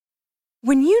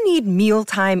When you need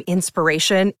mealtime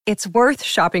inspiration, it's worth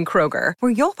shopping Kroger,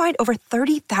 where you'll find over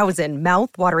 30,000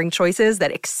 mouth-watering choices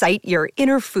that excite your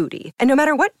inner foodie. And no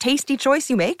matter what tasty choice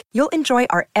you make, you'll enjoy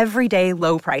our everyday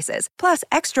low prices, plus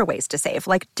extra ways to save,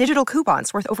 like digital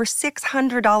coupons worth over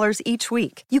 $600 each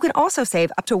week. You can also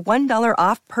save up to $1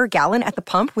 off per gallon at the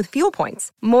pump with fuel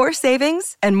points. More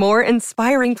savings and more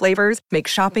inspiring flavors make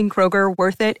shopping Kroger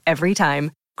worth it every time.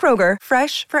 Kroger,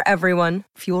 fresh for everyone.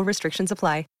 Fuel restrictions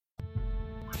apply.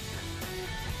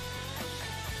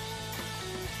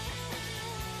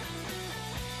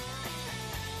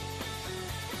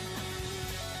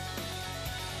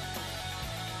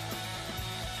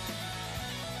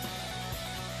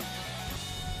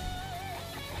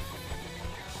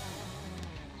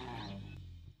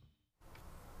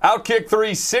 Outkick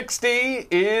 360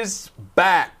 is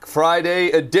back, Friday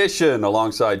edition,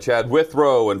 alongside Chad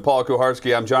Withrow and Paul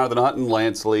Kuharsky. I'm Jonathan Hutton,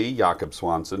 Lance Lee, Jakob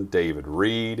Swanson, David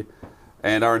Reed,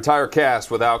 and our entire cast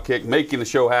with Outkick making the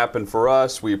show happen for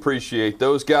us. We appreciate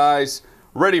those guys.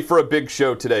 Ready for a big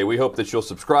show today. We hope that you'll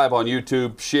subscribe on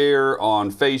YouTube, share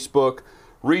on Facebook,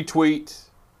 retweet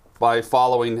by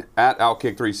following at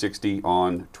Outkick 360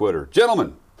 on Twitter.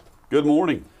 Gentlemen, good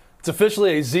morning. It's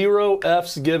officially a Zero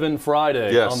F's Given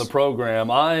Friday on the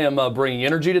program. I am bringing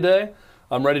energy today.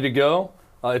 I'm ready to go.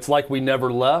 It's like we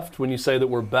never left when you say that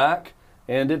we're back,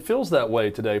 and it feels that way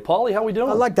today. Paulie, how we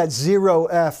doing? I like that Zero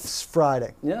F's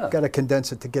Friday. Yeah. Got to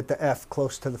condense it to get the F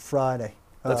close to the Friday.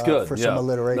 That's good. For some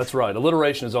alliteration. That's right.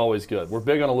 Alliteration is always good. We're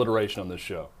big on alliteration on this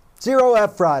show. Zero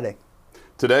F Friday.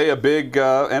 Today, a big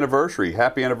anniversary.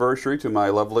 Happy anniversary to my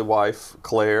lovely wife,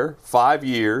 Claire. 5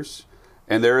 years.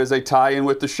 And there is a tie-in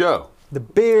with the show. The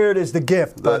beard is the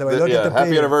gift, by the way. Look at the happy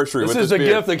beard. anniversary. This with is the beard.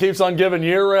 gift that keeps on giving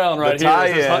year-round right the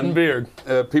here. This is Hutton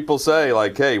Beard. People say,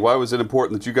 like, hey, why was it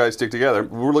important that you guys stick together?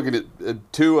 We're looking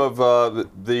at two of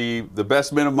the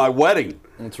best men of my wedding.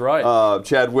 That's right.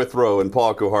 Chad Withrow and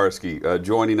Paul Kuharsky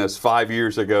joining us 5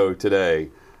 years ago today.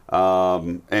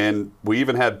 And we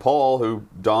even had Paul, who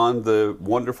donned the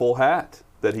wonderful hat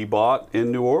that he bought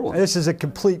in New Orleans. This is a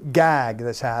complete gag,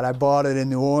 this hat. I bought it in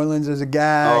New Orleans as a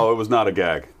gag. Oh, it was not a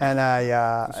gag. And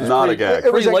this was not a gag.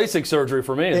 It was LASIK surgery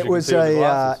for me. It was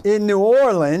in New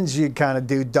Orleans, you kind of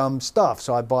do dumb stuff.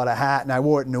 So I bought a hat and I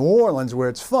wore it in New Orleans where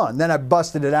it's fun. Then I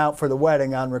busted it out for the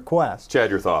wedding on request.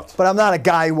 Chad, your thoughts? But I'm not a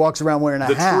guy who walks around wearing a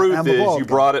hat. The truth is you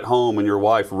brought it home and your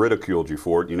wife ridiculed you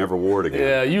for it. You never wore it again.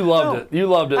 Yeah, you loved it. You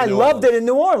loved it. I loved it in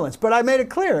New Orleans, but I made it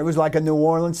clear it was like a New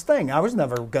Orleans thing. I was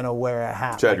never going to wear a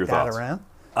hat Chad, like your that thoughts?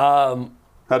 around.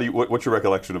 What's your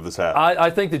recollection of this hat? I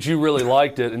think that you really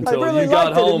liked it until really you got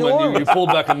liked it in home New and Orleans. you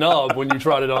pulled back a nub when you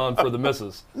tried it on for the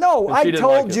missus. No, And she I didn't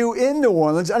told like it. you in New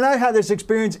Orleans, and I had this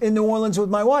experience in New Orleans with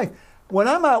my wife. When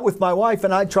I'm out with my wife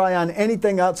and I try on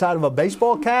anything outside of a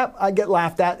baseball cap, I get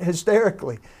laughed at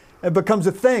hysterically. It becomes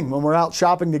a thing when we're out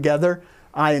shopping together.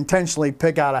 I intentionally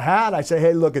pick out a hat. I say,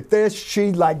 hey, look at this.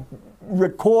 She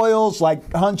recoils,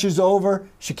 hunches over.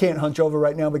 She can't hunch over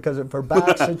right now because of her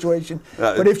back situation.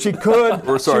 But if she could,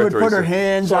 We're sorry, she would put Teresa. her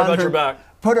hands Sorry on about her your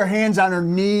back. Put her hands on her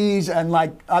knees and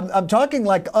I'm talking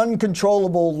like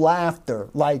uncontrollable laughter,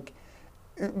 like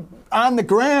on the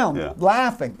ground,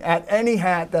 laughing at any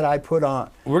hat that I put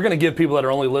on. We're going to give people that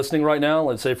are only listening right now,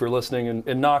 let's say if you're listening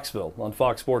in Knoxville, on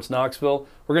Fox Sports Knoxville,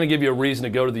 we're going to give you a reason to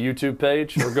go to the YouTube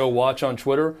page or go watch on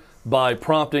Twitter by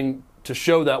prompting to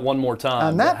show that one more time.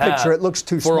 On that picture, it looks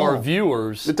too for small. our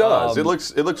viewers. It does. It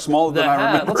looks smaller than I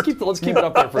remember. Let's keep it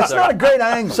up there for a It's second. not a great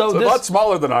angle. So It's a lot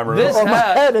smaller than I remember. This On my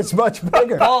hat, head, it's much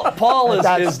bigger. Paul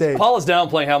is stage.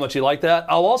 downplaying how much he liked that.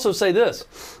 I'll also say this: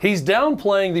 he's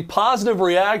downplaying the positive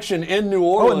reaction in New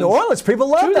Orleans. Oh, in New Orleans, people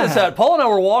love to that this hat. Paul and I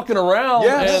were walking around,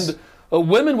 Yes. and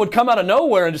women would come out of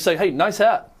nowhere and just say, "Hey, nice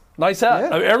hat." Nice hat.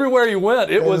 Yeah. I mean, everywhere you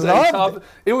went, it was loved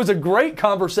it was a great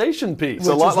conversation piece. It's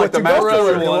a lot like the For master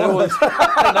everyone, shirt. it was,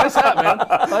 hey, nice hat, man.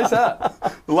 Nice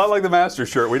hat. A lot like the master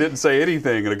shirt. We didn't say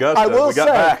anything in Augusta. I will We got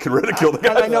say- back and ridiculed the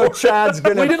guy. And I know Chad's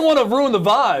going We to... didn't want to ruin the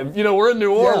vibe. You know, we're in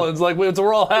New Orleans,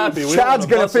 we're all happy. We didn't Chad's want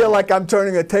going to bustle. feel like I'm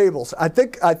turning the tables. I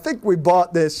think we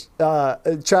bought this. Chad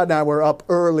and I were up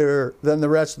earlier than the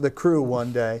rest of the crew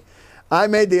one day. I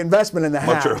made the investment in the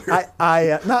Much hat.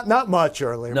 earlier. Not much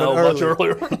earlier. No, but much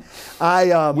earlier.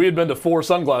 I We had been to 4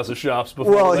 sunglasses shops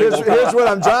before. Well, they here's opened. what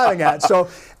I'm driving at. So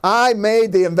I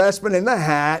made the investment in the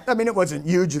hat. I mean, it wasn't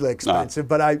hugely expensive,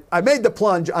 but I made the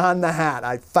plunge on the hat.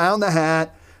 I found the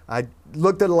hat. I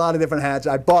looked at a lot of different hats.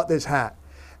 I bought this hat.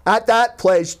 At that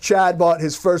place, Chad bought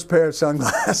his first pair of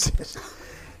sunglasses.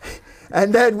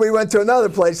 And then we went to another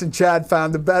place, and Chad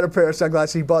found a better pair of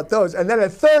sunglasses. He bought those. And then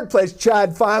at third place,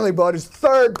 Chad finally bought his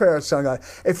third pair of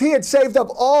sunglasses. If he had saved up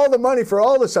all the money for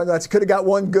all the sunglasses, he could have got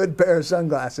one good pair of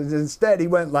sunglasses. Instead, he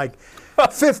went like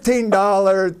 $15,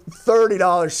 $30,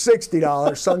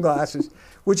 $60 sunglasses,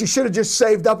 which he should have just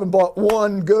saved up and bought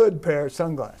one good pair of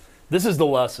sunglasses. This is the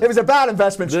lesson. It was a bad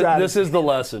investment strategy. This is the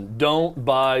lesson. Don't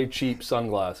buy cheap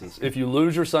sunglasses. If you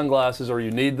lose your sunglasses or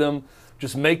you need them,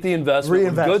 just make the investment.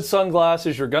 With good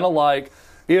sunglasses you're going to like.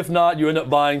 If not, you end up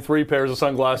buying 3 pairs of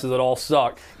sunglasses that all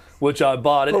suck, which I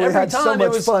bought. And every time it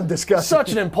was fun discussing.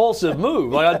 Such an impulsive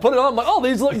move. Like I'd put it on, I'm like, oh,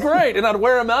 these look great. And I'd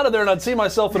wear them out of there and I'd see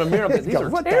myself in a mirror. I'm like, these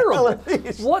are terrible.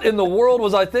 What in the world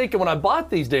was I thinking when I bought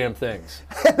these damn things?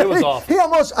 It was awful. He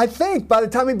almost, I think, by the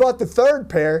time he bought the third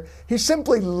pair, he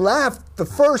simply left the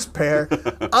first pair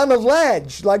on a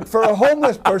ledge, like for a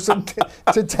homeless person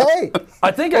to take.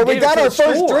 I think I gave it to the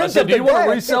store. I said, do you want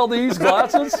to resell these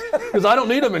glasses? Because I don't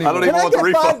need them anymore. Can I get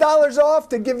 $5 off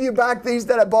to give you back these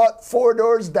that I bought 4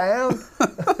 doors down?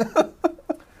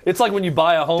 It's like when you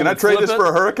buy a home. Can I trade this for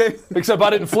a hurricane? Except I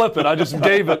didn't flip it. I just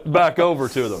gave it back over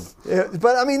to them. Yeah,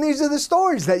 but I mean, these are the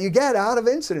stories that you get out of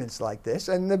incidents like this,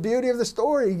 and the beauty of the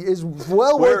story is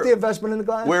worth the investment in the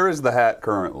glass. Where is the hat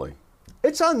currently?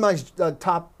 It's on my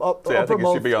top uppermost. I think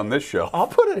it should be on this show. I'll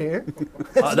put it here.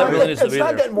 It's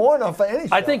not getting worn off of any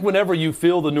show. I think whenever you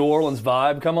feel the New Orleans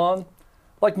vibe come on,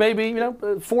 like maybe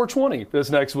 420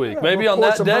 this next week. Yeah, maybe on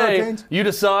that day you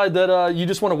decide that you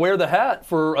just want to wear the hat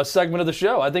for a segment of the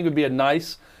show. I think it would be a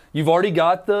nice. You've already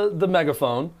got the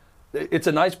megaphone. It's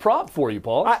a nice prop for you,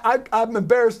 Paul. I'm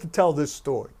embarrassed to tell this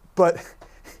story, but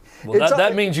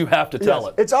that means you have to tell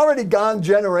it. It's already gone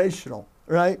generational,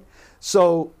 right?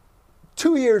 So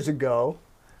 2 years ago,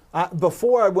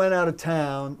 before I went out of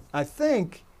town, I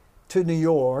think, to New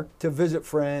York to visit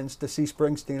friends, to see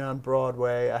Springsteen on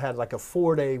Broadway. I had like a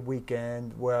 4-day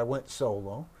weekend where I went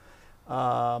solo.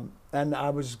 And I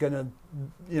was going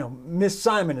to, miss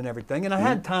Simon and everything. And I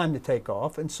had time to take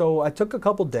off. And so I took a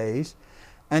couple days,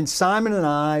 and Simon and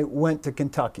I went to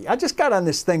Kentucky. I just got on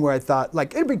this thing where I thought,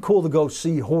 like, it'd be cool to go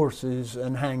see horses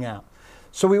and hang out.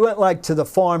 So we went like to the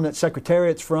farm that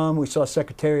Secretariat's from. We saw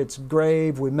Secretariat's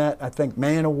grave. We met, I think,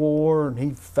 Man o' War, and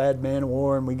he fed Man o'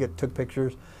 War, and we took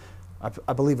pictures.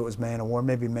 I believe it was Man o' War.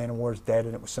 Maybe Man o' War's dead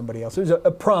and it was somebody else. It was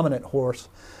a prominent horse.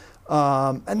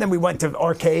 And then we went to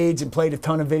arcades and played a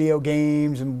ton of video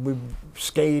games, and we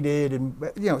skated,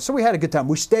 and so we had a good time.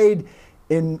 We stayed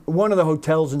in one of the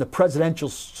hotels in the presidential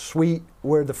suite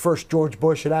where the first George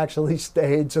Bush had actually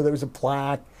stayed, so there was a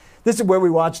plaque. This is where we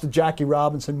watched the Jackie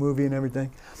Robinson movie and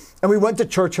everything. And we went to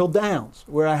Churchill Downs,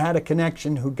 where I had a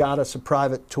connection who got us a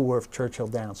private tour of Churchill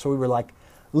Downs. So we were like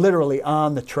literally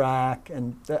on the track,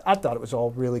 and I thought it was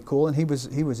all really cool, and he was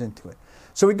into it.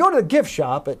 So we go to the gift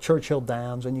shop at Churchill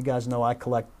Downs, and you guys know I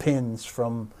collect pins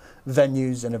from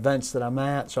venues and events that I'm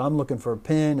at, so I'm looking for a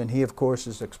pin, and he, of course,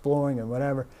 is exploring and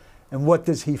whatever. And what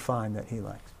does he find that he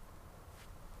likes?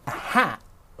 A hat.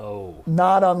 Oh.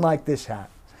 Not unlike this hat.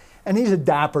 And he's a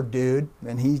dapper dude,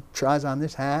 and he tries on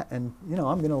this hat, and,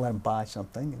 I'm going to let him buy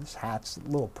something. And this hat's a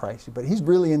little pricey, but he's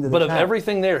really into this hat. But of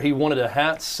everything there, he wanted a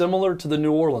hat similar to the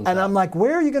New Orleans hat. And I'm like,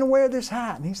 where are you going to wear this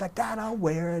hat? And he's like, Dad, I'll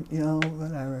wear it,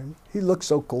 whatever. He looks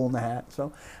so cool in the hat.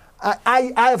 So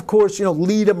I of course,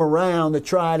 lead him around to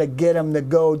try to get him to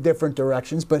go different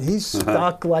directions, but he's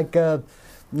stuck like a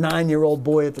 9-year-old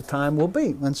boy at the time will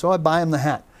be. And so I buy him the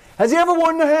hat. Has he ever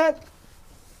worn the hat?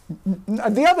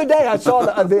 The other day I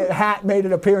saw the hat made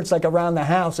an appearance like around the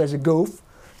house as a goof,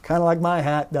 kind of like my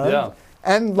hat does. Yeah.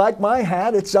 And like my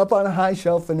hat, it's up on a high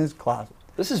shelf in his closet.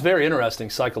 This is very interesting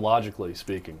psychologically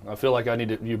speaking. I feel like I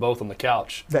need you both on the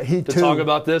couch to talk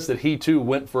about this, that he too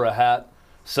went for a hat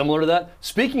similar to that.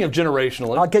 Speaking of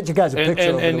generationally. I'll get you guys a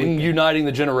picture and uniting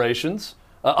the generations.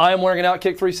 I am wearing an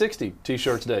Outkick 360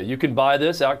 t-shirt today. You can buy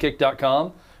this,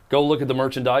 outkick.com. Go look at the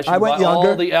merchandise. You can buy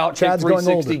all the Outkick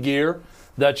 360 gear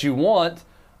that you want.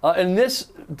 And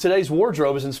today's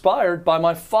wardrobe is inspired by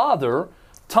my father,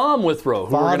 Tom Withrow,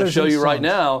 who we're going to show you right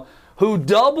now, who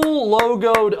double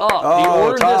logoed up. He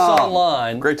ordered this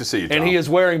online. Great to see you, Tom. And he is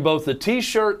wearing both the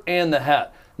t-shirt and the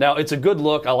hat. Now, it's a good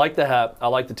look. I like the hat. I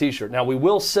like the t-shirt. Now, we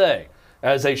will say,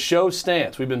 as a show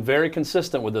stance, we've been very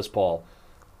consistent with this, Paul.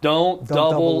 Don't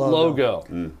double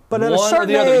logo. But at a certain or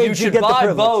the other. age, you should get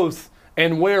buy both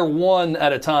and wear one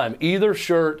at a time, either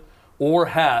shirt or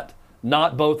hat.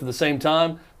 Not both at the same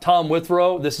time. Tom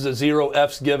Withrow, this is a 0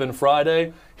 F's given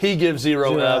Friday. He gives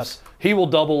 0 F's. He will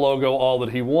double logo all that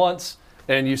he wants.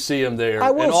 and you see him there I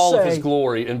in will all of his say,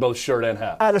 glory in both shirt and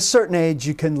hat. At a certain age,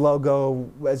 you can logo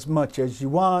as much as you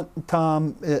want.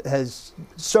 Tom has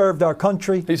served our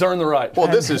country. He's earned the right. Well,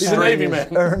 this is He's a Navy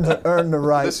man. Earned the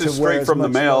right This to is wear straight as from the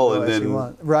much mail logo and as then you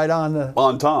want. Right on the.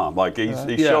 On Tom. Like, he's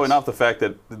Yes. showing off the fact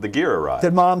that the gear arrived.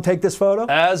 Did Mom take this photo?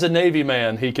 As a Navy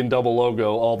man, he can double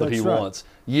logo all that That's he right. wants.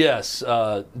 Yes,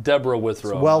 Deborah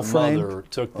Withrow, well my framed. mother,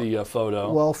 took the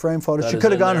photo. Well-framed photo. That She is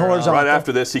could have in gone there, horizontal. Right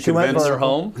after this, he She went convinced vertical.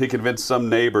 home. He convinced some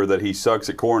neighbor that he sucks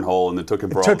at cornhole and then took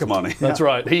him for all took his him. money. That's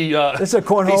right. He It's a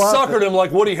cornhole he outfit. suckered him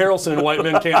like Woody Harrelson in White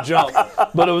Men Can't Jump,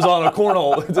 but it was on a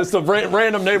cornhole, just a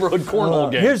random neighborhood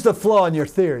cornhole game. Here's the flaw in your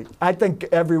theory. I think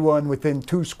everyone within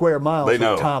 2 square miles They of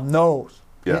know. Tom knows.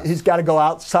 Yeah. He's got to go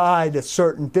outside a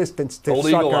certain distance to Old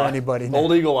Eagle sucker Eye. anybody.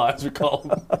 Old Eagle Eyes, we call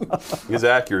him. His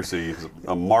accuracy is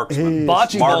a marksman.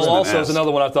 Bocce ball also Marksman-esque. is another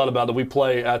one I thought about that we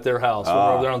play at their house. We're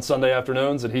over there on Sunday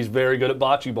afternoons, and he's very good at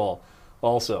bocce ball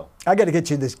also. I got to get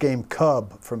you this game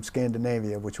Cub from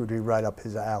Scandinavia, which would be right up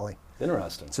his alley.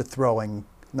 Interesting. It's a throwing,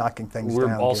 knocking things We're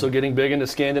down. also game. getting big into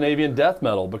Scandinavian death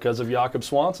metal because of Jakob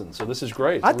Swanson, so this is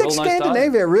great. It's I a think real nice time.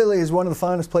 Scandinavia really is one of the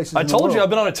finest places I in the told world. you I've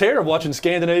been on a tear of watching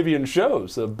Scandinavian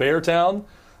shows. Beartown,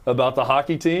 about the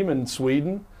hockey team in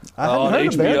Sweden I haven't on heard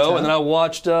of HBO, Beartown. and then I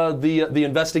watched the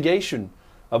Investigation.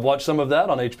 I've watched some of that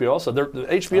on HBO also. The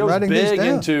HBO is writing these big down.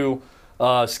 into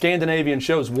Scandinavian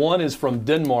shows. One is from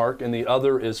Denmark, and the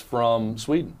other is from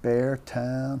Sweden.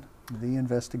 Beartown, The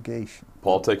Investigation.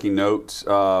 Paul taking notes.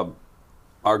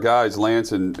 Our guys,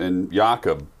 Lance and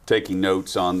Jakob, taking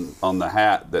notes on the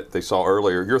hat that they saw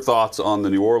earlier. Your thoughts on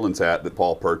the New Orleans hat that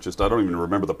Paul purchased? I don't even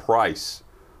remember the price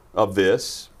of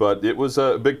this, but it was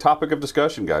a big topic of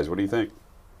discussion, guys. What do you think?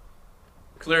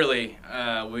 Clearly,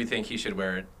 we think he should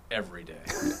wear it every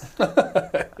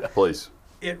day. Please.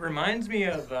 It reminds me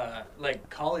of like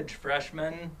college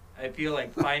freshmen. I feel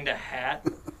like find a hat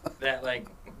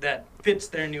that fits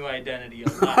their new identity a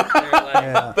lot. They're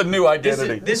like, The new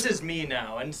identity. This is me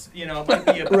now, and it might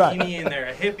be a Right. beanie and they're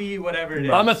a hippie, whatever it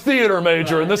is. I'm a theater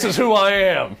major, and this is who I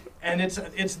am. And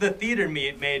it's the theater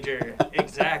major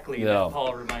exactly Yeah. that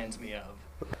Paul reminds me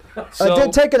of. So, I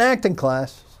did take an acting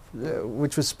class,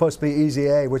 which was supposed to be easy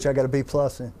A, which I got a B+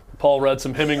 in. Paul read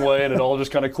some Hemingway, and it all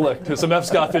just kind of clicked. Some F.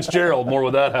 Scott Fitzgerald, more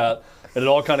with that hat, and it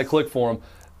all kind of clicked for him.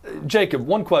 Jacob,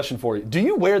 one question for you. Do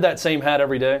you wear that same hat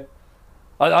every day?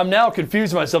 I'm now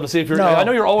confusing myself to see if you're. No, I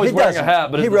know you're always he wearing a doesn't. hat,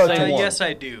 but He it's the rotates. same one. Yes,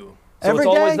 I do. So Every it's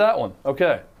always day? that one.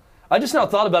 Okay. I just now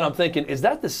thought about it. I'm thinking, is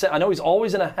that the same? I know he's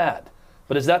always in a hat,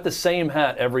 but is that the same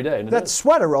hat every day? And it That is.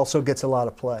 sweater also gets a lot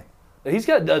of play. He's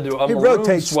got a He maroon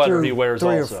rotates sweater through he wears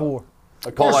 3 also. or 4. A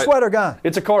You're a car- sweater guy.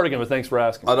 It's a cardigan, but thanks for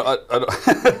asking. I don't,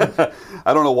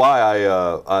 I don't know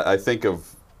why I think of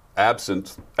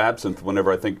absinthe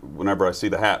whenever I see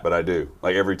the hat, but I do,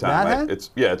 like every time. That hat?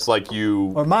 It's like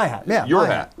you Or my hat. Yeah, Your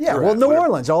my hat. Yeah, Your well, hat, New whatever.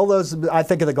 Orleans, all those, I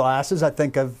think of the glasses, I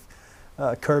think of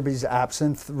Kirby's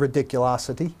absinthe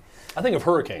ridiculosity. I think of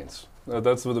hurricanes.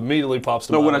 That's what immediately pops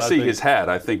to No, mind. when I see think- his hat,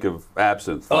 I think of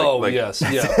absinthe. Yes,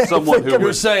 yeah. Someone who You're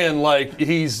was saying like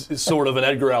he's sort of an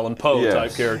Edgar Allan Poe Yes.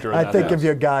 type character. In I that think house. of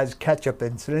your guy's ketchup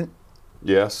incident.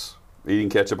 yes, eating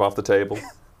ketchup off the table,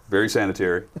 very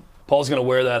sanitary. Paul's going to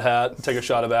wear that hat, take a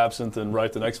shot of absinthe, and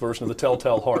write the next version of the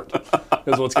Telltale Heart.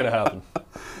 Is what's going to happen.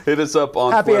 Hit us up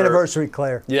on Happy Twitter. anniversary,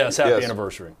 Claire. Yes, happy Yes.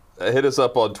 anniversary. Hit us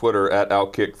up on Twitter at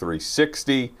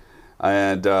Outkick360,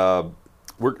 and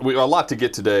we a lot to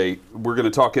get today. We're going to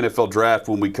talk NFL draft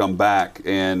when we come back,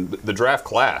 and the draft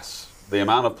class, the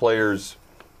amount of players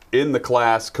in the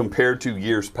class compared to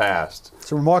years past.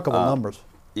 It's remarkable numbers.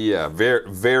 Yeah, very,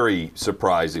 very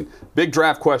surprising. Big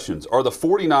draft questions. Are the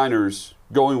 49ers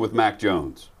going with Mac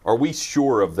Jones? Are we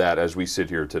sure of that as we sit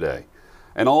here today?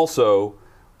 And also,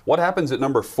 what happens at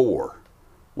number 4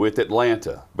 with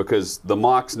Atlanta? Because the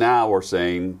mocks now are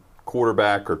saying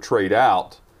quarterback or trade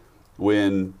out,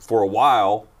 when for a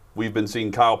while we've been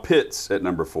seeing Kyle Pitts at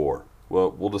number 4.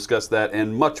 Well, we'll discuss that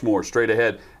and much more straight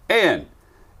ahead. And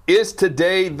is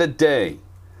today the day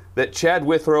that Chad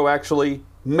Withrow actually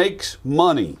makes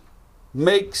money,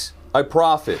 makes a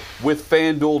profit with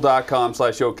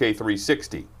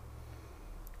FanDuel.com/OK360?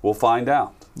 We'll find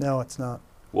out. No, it's not.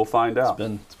 We'll find out.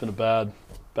 It's been a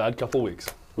bad couple weeks.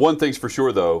 One thing's for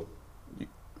sure, though.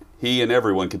 He and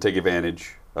everyone can take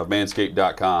advantage of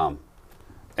Manscaped.com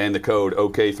and the code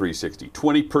OK360.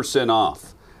 20%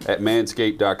 off at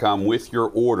Manscaped.com with your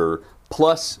order,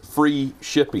 plus free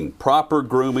shipping. Proper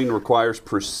grooming requires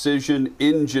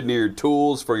precision-engineered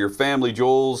tools for your family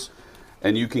jewels,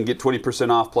 and you can get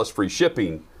 20% off plus free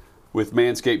shipping with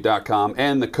Manscaped.com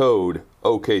and the code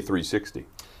OK360.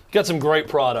 Got some great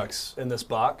products in this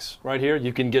box right here.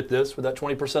 You can get this with that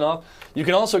 20% off. You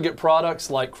can also get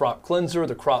products like Crop Cleanser,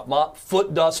 the Crop Mop,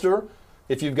 Foot Duster.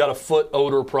 If you've got a foot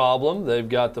odor problem, they've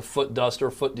got the Foot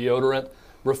Duster, Foot Deodorant,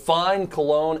 Refined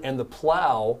Cologne, and the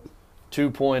Plow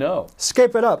 2.0.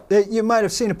 Scape it up. You might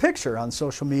have seen a picture on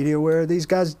social media where these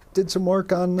guys did some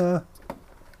work on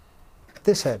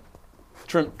this head.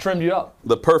 Trimmed you up.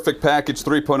 The Perfect Package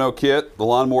 3.0 kit, the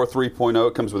Lawnmower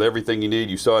 3.0, comes with everything you need.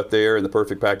 You saw it there in the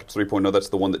Perfect Package 3.0. That's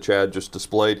the one that Chad just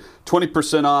displayed.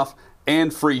 20% off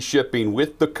and free shipping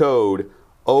with the code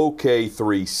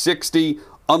OK360.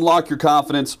 Unlock your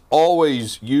confidence.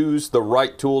 Always use the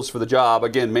right tools for the job.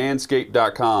 Again,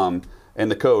 manscaped.com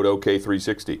and the code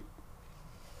OK360.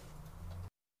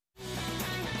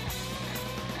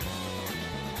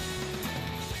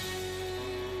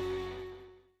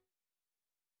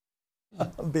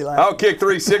 Outkick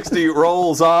 360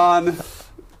 rolls on.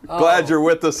 Glad you're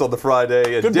with us on the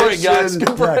Friday edition. Good break, guys.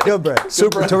 Good break. Yeah, good break.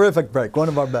 Super terrific break. One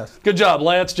of our best. Good job,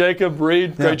 Lance, Jacob,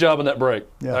 Reed. Great job on that break.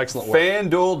 Yeah. Excellent work.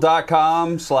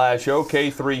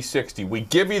 FanDuel.com/OK360. We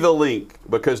give you the link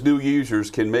because new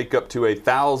users can make up to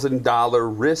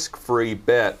 $1,000 risk-free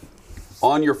bet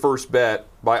on your first bet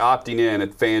by opting in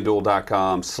at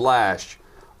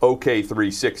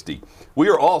FanDuel.com/OK360. We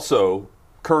are also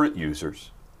current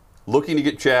users looking to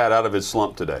get Chad out of his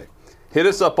slump today. Hit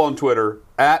us up on Twitter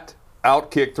at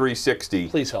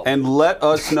Outkick360. Please help. And let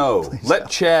us know, let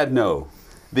Chad know,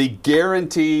 the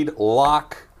guaranteed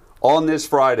lock on this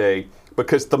Friday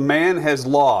because the man has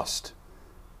lost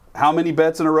how many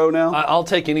bets in a row now? I'll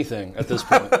take anything at this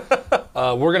point.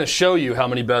 We're going to show you how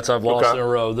many bets I've lost in a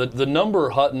row. The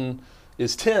number, Hutton,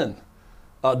 is 10.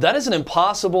 That is an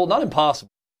impossible, not impossible.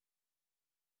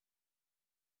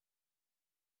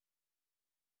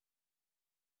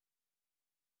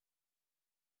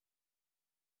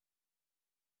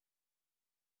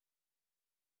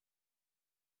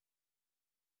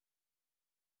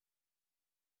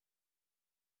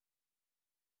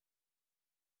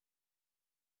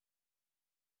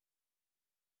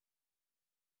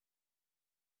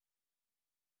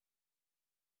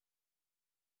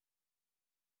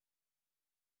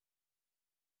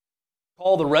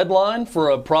 Call the red line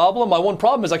for a problem. My one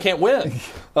problem is I can't win.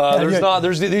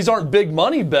 These aren't big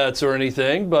money bets or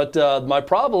anything, but my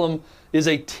problem is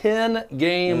a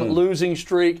 10-game losing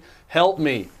streak. Help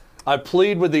me. I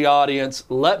plead with the audience.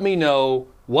 Let me know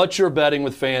what you're betting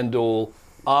with FanDuel.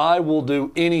 I will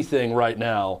do anything right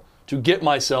now to get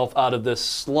myself out of this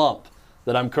slump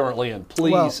that I'm currently in.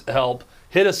 Please help.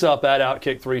 Hit us up at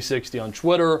Outkick360 on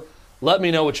Twitter. Let me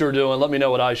know what you're doing. Let me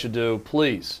know what I should do.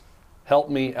 Please help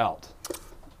me out.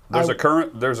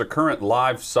 There's a current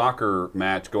live soccer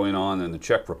match going on in the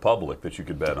Czech Republic that you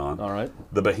could bet on. All right.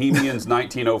 The Bohemians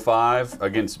 1905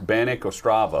 against Baník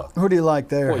Ostrava. Who do you like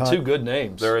there? Boy, two good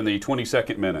names. They're in the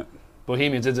 22nd minute.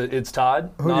 Bohemians, it's tied?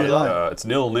 Who do you like? It's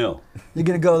 0-0. You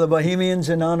going to go to the Bohemians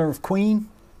in honor of Queen?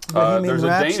 There's a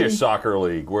Danish soccer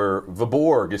league where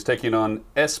Viborg is taking on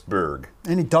Esbjerg.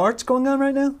 Any darts going on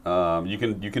right now? You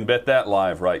can bet that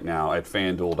live right now at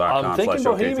FanDuel.com. I'm thinking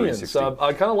Bohemians.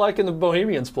 I kind of liking the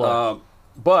Bohemians play.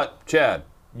 But Chad,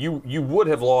 you would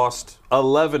have lost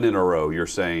 11 in a row. You're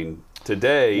saying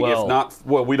today, if not,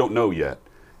 we don't know yet.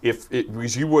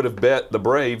 Because you would have bet the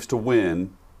Braves to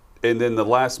win. And then the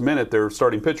last minute, their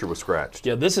starting pitcher was scratched.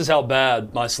 Yeah, this is how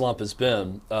bad my slump has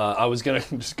been. I was going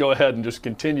to just go ahead and just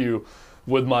continue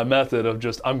with my method of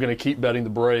I'm going to keep betting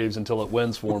the Braves until it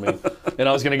wins for me. And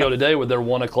I was going to go today with their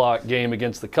 1 o'clock game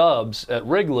against the Cubs at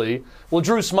Wrigley. Well,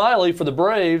 Drew Smyly for the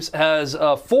Braves has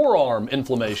forearm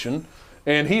inflammation,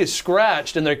 and he is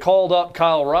scratched, and they called up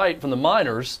Kyle Wright from the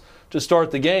minors to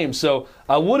start the game. So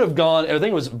I would have gone, I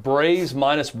think it was Braves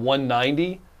minus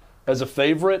 190. As a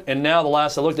favorite, and now the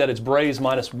last I looked at, it's Braves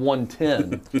minus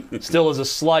 110. Still as a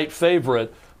slight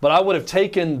favorite, but I would have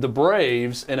taken the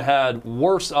Braves and had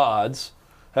worse odds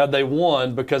had they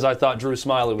won because I thought Drew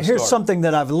Smyly was Here's something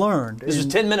that I've learned. This was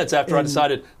 10 minutes after I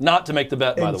decided not to make the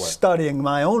bet, by the way. Studying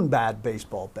my own bad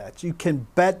baseball bets. You can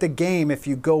bet the game if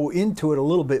you go into it a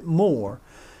little bit more.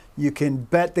 You can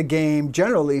bet the game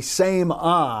generally same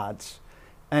odds,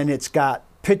 and it's got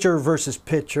pitcher versus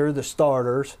pitcher, the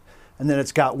starters. And then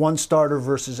it's got one starter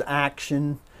versus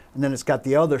action, and then it's got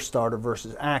the other starter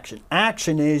versus action.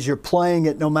 Action is you're playing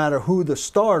it no matter who the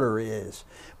starter is.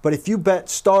 But if you bet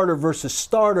starter versus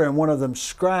starter and one of them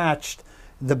scratched,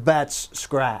 the bet's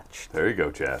scratched. There you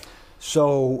go, Chad.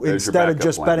 So There's your instead of backup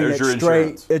just plan. betting There's it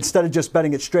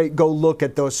your straight, go look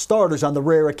at those starters. On the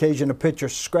rare occasion a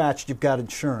pitcher's scratched, you've got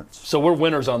insurance. So we're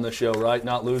winners on this show, right?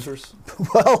 Not losers?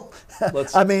 Well,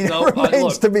 it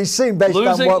remains to be seen based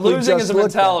on what we just Losing is a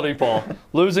looked mentality, at. Paul.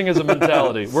 Losing is a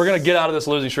mentality. We're going to get out of this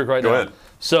losing streak right now. Go ahead.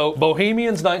 So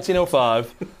Bohemians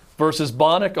 1905 versus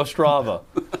Banik Ostrava.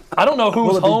 I don't know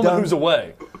who's home and who's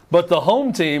away. But the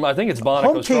home team, I think it's Banik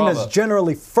Ostrava. Home team is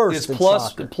generally first in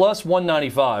soccer. Plus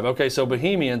 195. Okay, so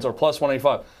Bohemians are plus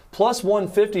 195. Plus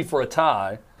 150 for a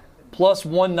tie. Plus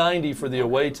 190 for the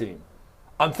away team.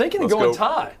 I'm thinking of going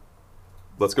tie.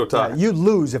 Let's go tie. Yeah, you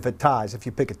lose if it ties, if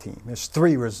you pick a team. There's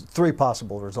three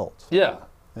possible results. Yeah.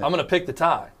 I'm going to pick the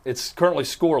tie. It's currently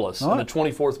scoreless in the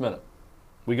 24th minute.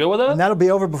 We go with that? And that'll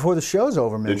be over before the show's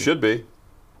over, maybe. It should be.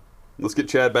 Let's get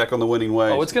Chad back on the winning way.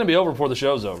 Oh, it's going to be over before the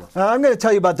show's over. I'm going to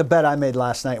tell you about the bet I made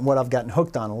last night and what I've gotten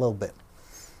hooked on a little bit.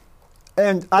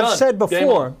 And I've said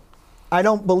before, I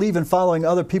don't believe in following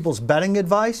other people's betting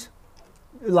advice,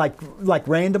 like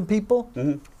random people.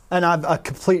 Mm-hmm. And I'm a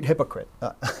complete hypocrite.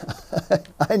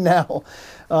 I know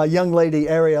a young lady,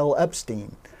 Ariel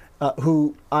Epstein,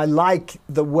 who I like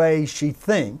the way she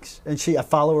thinks. And I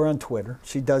follow her on Twitter.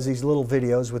 She does these little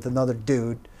videos with another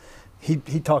dude. He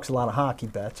talks a lot of hockey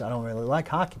bets. I don't really like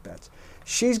hockey bets.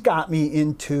 She's got me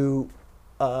into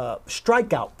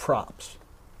strikeout props.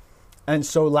 And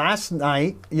so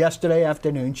yesterday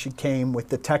afternoon, she came with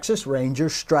the Texas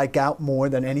Rangers strike out more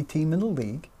than any team in the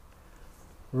league.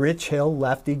 Rich Hill,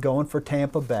 lefty, going for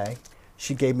Tampa Bay.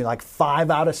 She gave me like 5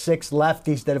 out of 6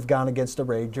 lefties that have gone against the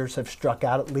Rangers have struck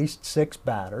out at least 6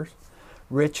 batters.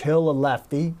 Rich Hill, a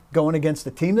lefty, going against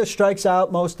the team that strikes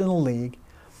out most in the league.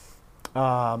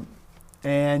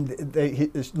 And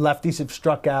lefties have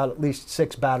struck out at least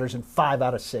 6 batters and 5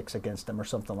 out of 6 against them or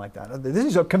something like that.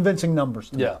 These are convincing numbers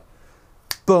to me.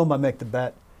 Boom, I make the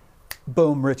bet.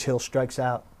 Boom, Rich Hill strikes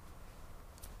out.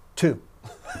 2.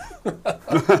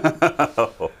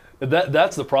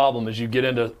 That's the problem is you get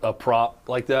into a prop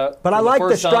like that. But I like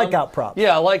the strikeout prop.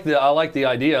 Yeah, I like the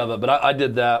idea of it. But I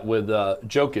did that with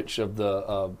Jokic of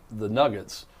the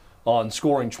Nuggets on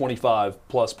scoring 25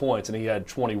 plus points, and he had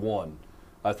 21.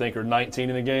 I think, or 19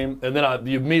 in a game, and then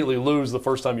you immediately lose the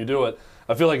first time you do it.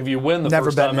 I feel like if you win the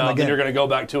first time out, then you're going to go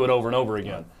back to it over and over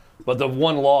again. But the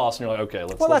one loss, and you're like, okay,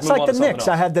 let's move on to something else. Well, that's like the Knicks.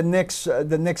 I had the Knicks.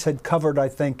 The Knicks had covered, I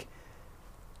think,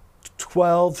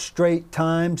 12 straight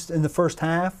times in the first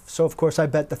half. So, of course, I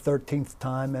bet the 13th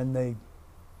time, and they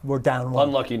were down 1.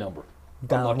 Unlucky number.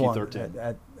 Down Unlucky 1 13.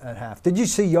 At half. Did you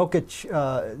see Jokic,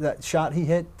 that shot he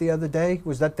hit the other day?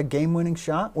 Was that the game-winning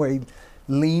shot where he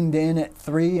leaned in at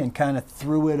 3 and kind of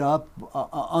threw it up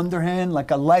underhand, like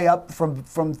a layup from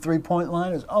 3-point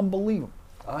line? It was unbelievable.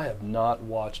 I have not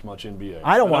watched much NBA.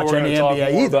 I don't watch any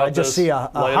NBA either. I just see a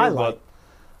highlight. But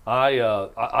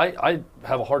I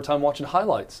have a hard time watching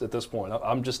highlights at this point.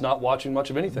 I'm just not watching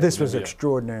much of anything. This was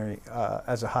extraordinary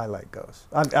as a highlight goes.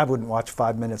 I wouldn't watch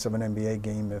 5 minutes of an NBA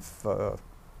game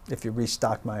if you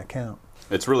restocked my account.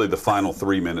 It's really the final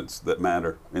 3 minutes that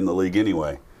matter in the league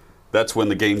anyway. That's when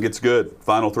the game gets good.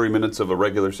 Final 3 minutes of a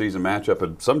regular season matchup,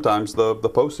 and sometimes the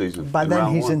postseason. By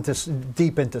then he's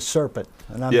deep into Serpent,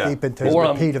 and I'm deep into his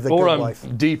repeat of the Good Wife.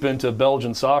 I'm deep into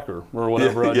Belgian soccer or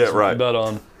whatever I just bet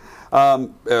on.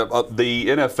 The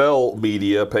NFL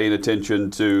media paying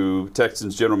attention to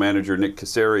Texans general manager Nick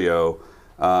Caserio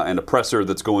and a presser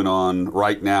that's going on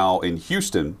right now in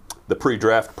Houston, the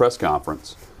pre-draft press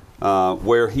conference,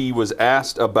 where he was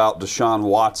asked about Deshaun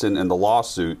Watson and the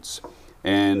lawsuits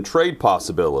and trade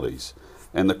possibilities.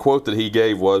 And the quote that he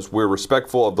gave was, "We're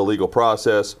respectful of the legal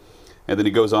process." And then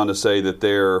he goes on to say that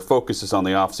their focus is on the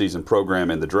offseason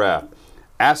program and the draft.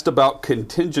 Asked about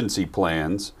contingency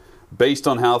plans based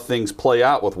on how things play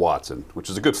out with Watson, which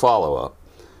is a good follow-up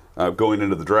going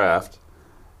into the draft,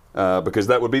 because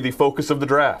that would be the focus of the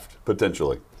draft,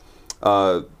 potentially.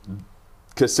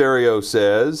 Caserio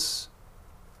says,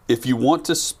 if you want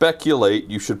to speculate,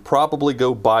 you should probably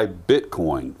go buy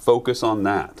Bitcoin. Focus on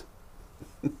that.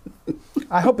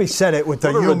 I hope he said it with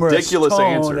a humorous ridiculous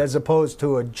tone answer. As opposed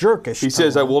to a jerkish He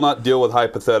says, I will not deal with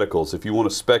hypotheticals. If you want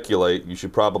to speculate, you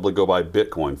should probably go buy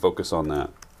Bitcoin. Focus on that.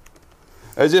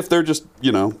 As if they're just,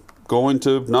 going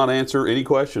to not answer any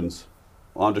questions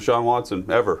on Deshaun Watson,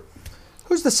 ever.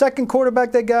 Who's the second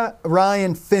quarterback they got?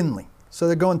 Ryan Finley. So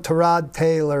they're going Tyrod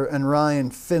Taylor and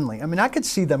Ryan Finley. I mean, I could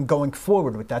see them going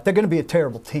forward with that. They're going to be a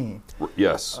terrible team.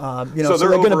 Yes. So they're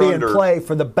going to be in play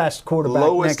for the best quarterback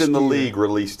lowest next in the year. league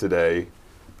released today.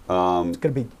 It's going to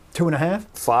be 2.5?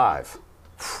 5.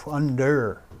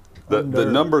 Under. The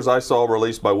numbers I saw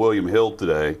released by William Hill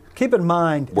today. Keep in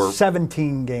mind,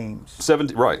 17 games.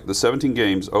 17, right, the 17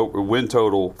 games, win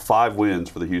total, 5 wins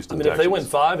for the Houston Texans. If they win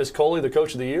 5, is Coley the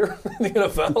coach of the year in the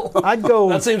NFL? I'd go.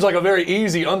 That seems like a very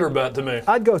easy under bet to me.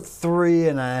 I'd go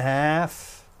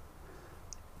 3.5.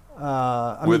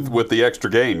 With the extra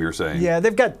game, you're saying? Yeah,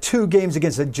 they've got 2 games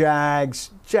against the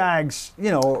Jags. Jags,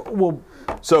 will.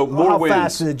 So more wins. How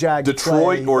fast do the Jags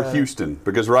Detroit play, or Houston?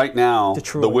 Because right now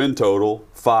Detroit. the win total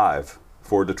 5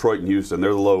 for Detroit and Houston.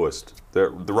 They're the lowest.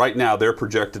 Right now they're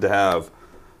projected to have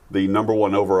the number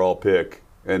 1 overall pick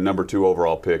and number 2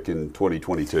 overall pick in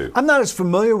 2022. I'm not as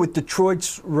familiar with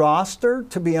Detroit's roster,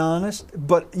 to be honest,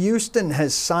 but Houston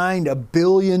has signed $1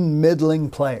 billion middling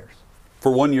players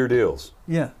for 1-year deals.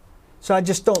 Yeah. So I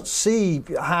just don't see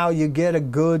how you get a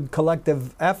good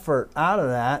collective effort out of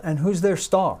that. And who's their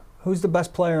star? Who's the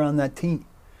best player on that team?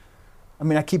 I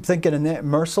mean, I keep thinking of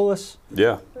Merciless.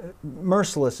 Yeah.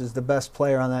 Merciless is the best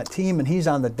player on that team, and he's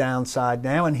on the downside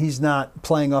now, and he's not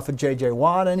playing off of J.J.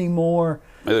 Watt anymore.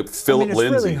 Philip Lindsay.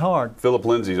 It's really hard. Philip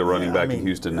Lindsay's a running back in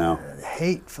Houston now. I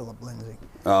hate Philip Lindsay.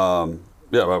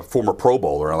 A former Pro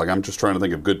Bowler. I'm just trying to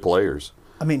think of good players.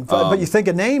 I mean, but you think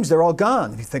of names, they're all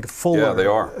gone. If you think of Fuller. Yeah, they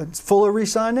are. Is Fuller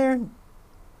re-signed there?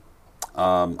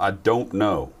 I don't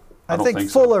know. I think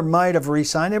Fuller might have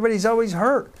re-signed there, but he's always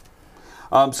hurt.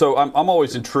 So I'm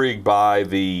always intrigued by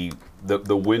the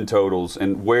win totals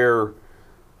and where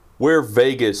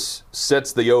Vegas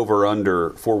sets the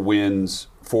over-under for wins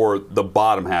for the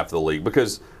bottom half of the league.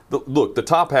 Because, the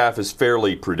top half is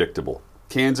fairly predictable.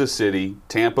 Kansas City,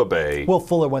 Tampa Bay. Will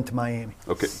Fuller went to Miami.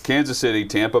 Okay, Kansas City,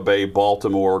 Tampa Bay,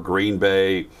 Baltimore, Green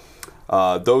Bay.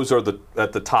 Those are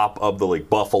at the top of the league.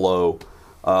 Buffalo.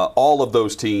 All of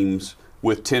those teams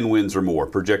with 10 wins or more,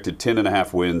 projected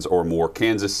 10.5 wins or more.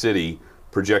 Kansas City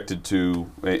projected to,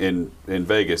 in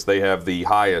Vegas, they have the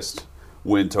highest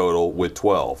win total with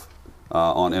 12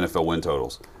 on NFL win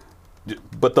totals.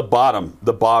 But the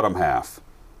bottom half,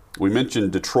 we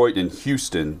mentioned Detroit and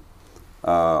Houston,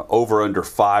 over under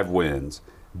 5 wins.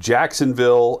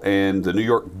 Jacksonville and the New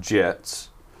York Jets,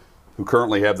 who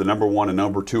currently have the number 1 and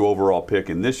number 2 overall pick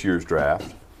in this year's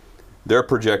draft, they're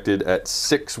projected at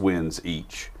 6 wins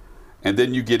each. And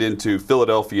then you get into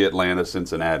Philadelphia, Atlanta,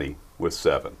 Cincinnati with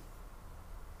 7.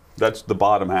 That's the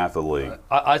bottom half of the league.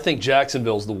 I think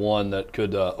Jacksonville's the one that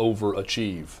could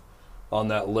overachieve on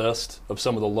that list of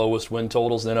some of the lowest win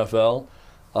totals in the NFL,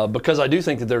 because I do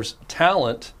think that there's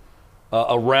talent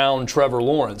around Trevor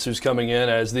Lawrence, who's coming in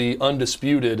as the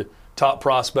undisputed top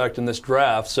prospect in this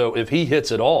draft. So if he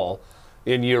hits it all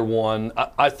in year 1,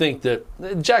 I think that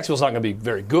Jacksonville's not going to be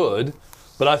very good,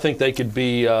 but I think they could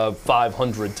be a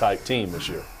 500-type team this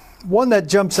year. One that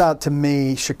jumps out to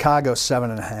me, Chicago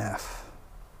 7.5.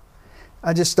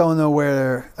 I just don't know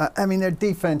where. Their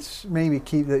defense maybe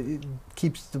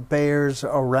keeps the Bears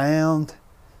around.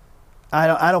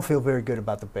 I don't feel very good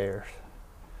about the Bears.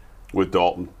 With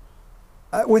Dalton?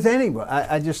 With anyone.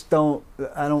 I just don't.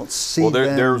 I don't see. Well,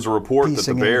 there's a report that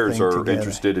the Bears are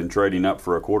interested in trading up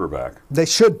for a quarterback. They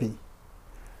should be.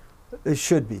 They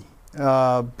should be.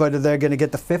 But are they going to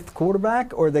get the 5th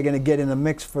quarterback, or are they going to get in the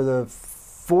mix for the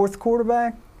 4th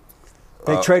quarterback?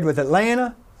 They trade with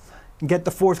Atlanta and get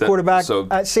the 4th quarterback. So,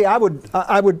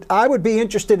 I would be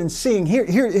interested in seeing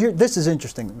here. This is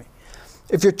interesting to me.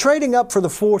 If you're trading up for the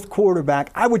 4th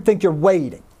quarterback, I would think you're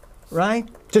waiting, right,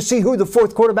 to see who the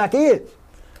 4th quarterback is.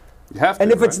 You have to,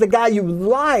 and if it's the guy you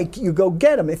like, you go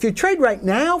get him. If you trade right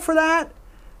now for that,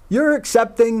 you're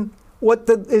accepting what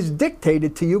is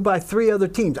dictated to you by 3 other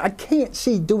teams. I can't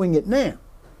see doing it now.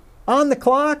 On the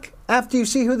clock, after you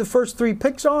see who the first 3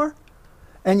 picks are,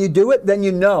 and you do it, then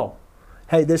you know,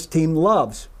 hey, this team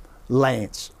loves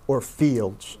Lance or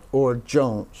Fields or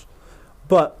Jones.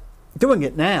 But doing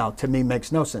it now, to me,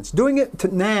 makes no sense. Doing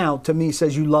it now, to me,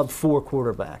 says you love 4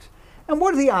 quarterbacks. And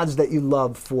what are the odds that you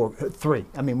love 3?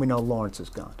 I mean, we know Lawrence is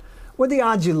gone. What are the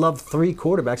odds you love 3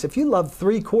 quarterbacks? If you love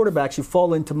 3 quarterbacks, you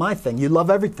fall into my thing. You love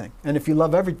everything. And if you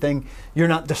love everything, you're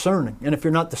not discerning. And if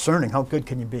you're not discerning, how good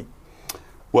can you be?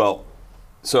 Well,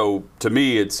 so to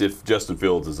me, it's if Justin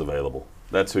Fields is available.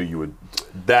 That's who you would.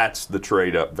 That's the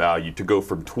trade-up value to go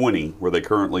from 20, where they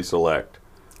currently select,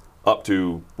 up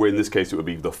to, where in this case it would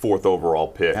be the 4th overall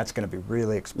pick. That's going to be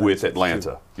really expensive. With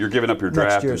Atlanta. You're giving up your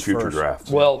draft and future drafts.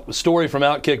 Well, a story from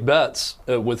Outkick Bets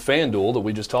with FanDuel that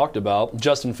we just talked about.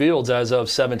 Justin Fields, as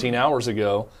of 17 hours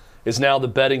ago, is now the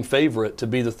betting favorite to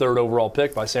be the 3rd overall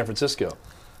pick by San Francisco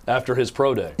after his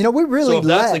pro day. We really So if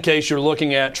that's the case, you're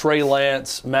looking at Trey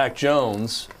Lance, Mac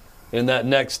Jones in that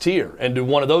next tier. And do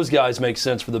one of those guys make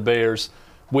sense for the Bears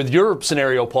with your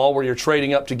scenario, Paul, where you're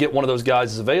trading up to get one of those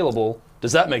guys is available,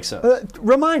 does that make sense?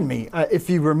 Remind me, if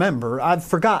you remember. I've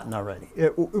forgotten already.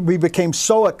 We became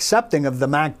so accepting of the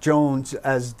Mac Jones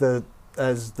as the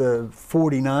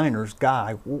 49ers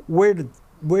guy. Where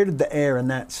did the air in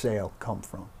that sale come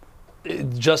from?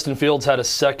 Justin Fields had a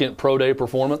second pro day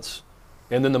performance,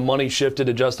 and then the money shifted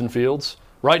to Justin Fields.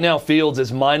 Right now, Fields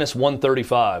is minus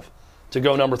 135 to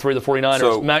go number 3 of the 49ers.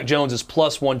 So, Mac Jones is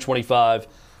plus 125.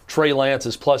 Trey Lance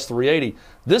is plus 380.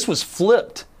 This was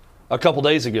flipped a couple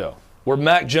days ago, where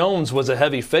Mac Jones was a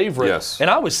heavy favorite. Yes. And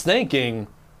I was thinking,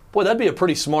 boy, that'd be a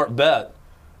pretty smart bet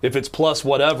if it's plus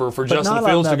whatever for Justin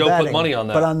Fields to go put money on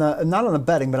that. But not on the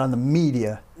betting, but on the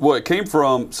media. Well, it came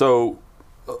from,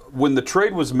 when the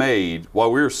trade was made,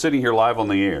 while we were sitting here live on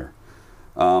the air,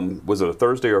 was it a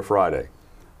Thursday or a Friday?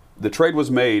 The trade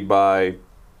was made by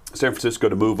San Francisco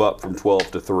to move up from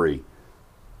 12 to 3.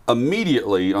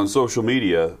 Immediately on social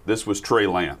media, this was Trey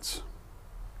Lance.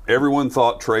 Everyone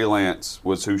thought Trey Lance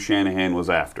was who Shanahan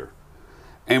was after.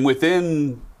 And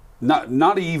within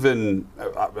not even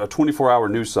a 24-hour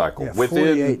news cycle,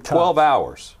 within 12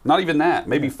 hours, not even that,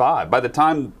 maybe 5, by the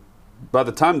time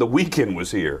the weekend was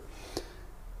here,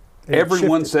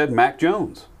 everyone said Mac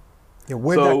Jones. Yeah,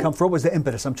 where did that come from? What was the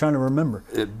impetus? I'm trying to remember.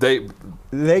 The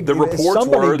reports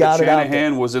were that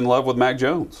Shanahan was in love with Mac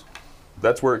Jones.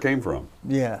 That's where it came from.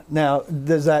 Yeah. Now,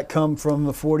 does that come from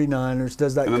the 49ers?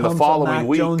 Does that come from Mac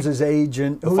Jones's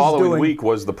agent? The following week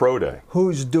was the pro day.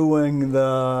 Who's doing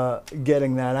the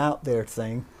getting that out there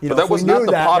thing? But that was not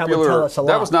the popular.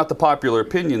 That was not the popular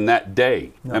opinion that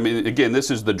day. No. I mean, again, this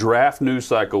is the draft news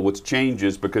cycle, which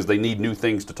changes because they need new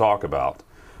things to talk about.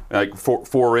 Like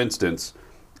for instance,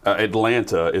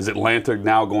 Atlanta. Is Atlanta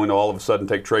now going to all of a sudden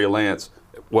take Trey Lance?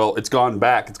 Well, it's gone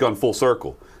back. It's gone full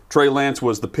circle. Trey Lance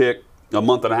was the pick a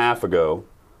month and a half ago,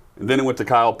 and then it went to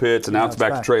Kyle Pitts, and now it's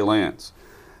back to Trey Lance.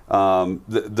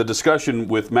 The discussion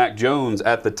with Mac Jones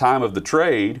at the time of the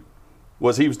trade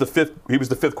was he was the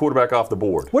fifth quarterback off the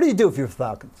board. What do you do if you're the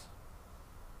Falcons?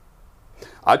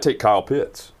 I'd take Kyle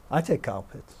Pitts. I take Kyle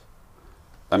Pitts.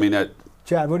 I mean,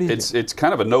 Chad, what do you do? It's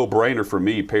kind of a no-brainer for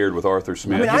me paired with Arthur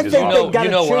Smith. I mean, I think they've got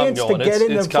a chance to get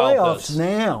in the playoffs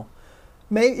now.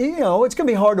 Maybe, it's going to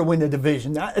be hard to win the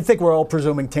division. I think we're all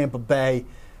presuming Tampa Bay,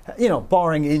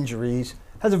 barring injuries,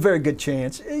 has a very good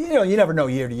chance. You never know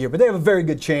year to year, but they have a very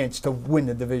good chance to win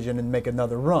the division and make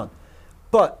another run.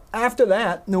 But after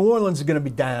that, New Orleans is going to be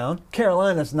down.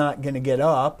 Carolina's not going to get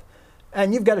up.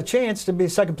 And you've got a chance to be a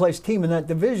second-place team in that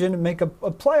division and make a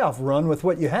playoff run with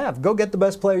what you have. Go get the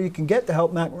best player you can get to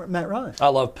help Matt Ryan. I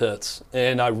love Pitts,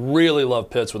 and I really love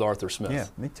Pitts with Arthur Smith. Yeah,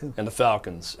 me too. And the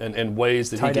Falcons, and ways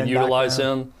that he can utilize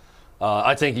him.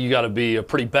 I think you got to be a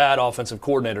pretty bad offensive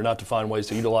coordinator not to find ways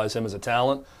to utilize him as a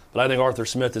talent. But I think Arthur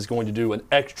Smith is going to do an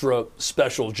extra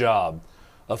special job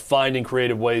of finding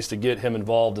creative ways to get him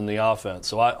involved in the offense.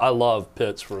 So I love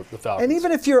Pitts for the Falcons. And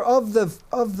even if you're of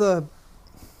the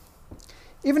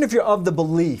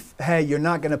belief, hey, you're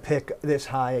not going to pick this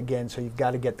high again, so you've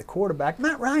got to get the quarterback,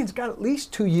 Matt Ryan's got at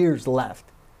least 2 years left.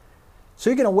 So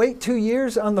you're going to wait 2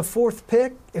 years on the fourth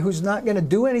pick, who's not going to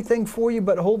do anything for you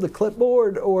but hold the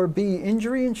clipboard or be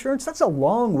injury insurance? That's a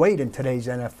long wait in today's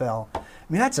NFL. I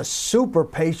mean, that's a super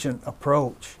patient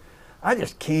approach. I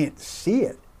just can't see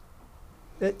it.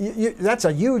 That's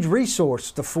a huge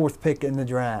resource, the fourth pick in the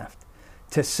draft,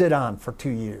 to sit on for 2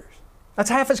 years. That's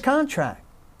half his contract.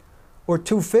 Or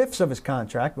 2/5 of his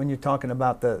contract when you're talking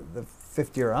about the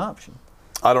fifth-year option.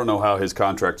 I don't know how his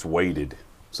contract's weighted,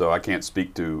 so I can't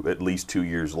speak to at least 2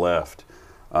 years left.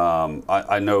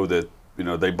 I know that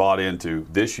they bought into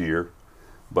this year,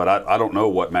 but I don't know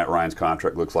what Matt Ryan's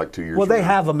contract looks like 2 years. Well, they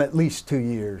have him at least 2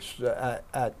 years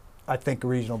at I think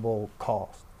reasonable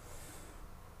cost.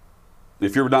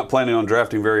 If you're not planning on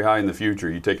drafting very high in the future,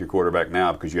 you take your quarterback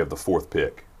now because you have the fourth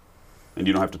pick, and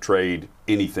you don't have to trade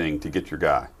anything to get your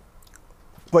guy.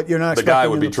 But you're not the guy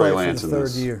would be Trey Lance in the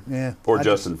third year. Yeah. Or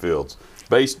Justin Fields.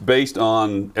 Based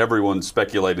on everyone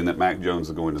speculating that Mac Jones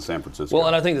is going to San Francisco. Well,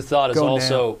 and I think the thought is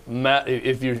also, Matt,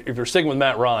 if you're sticking with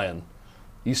Matt Ryan,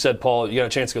 you said, Paul, you got a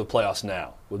chance to go to the playoffs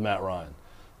now with Matt Ryan.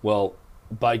 Well,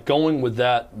 by going with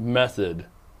that method,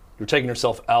 you're taking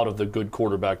yourself out of the good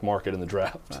quarterback market in the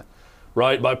draft.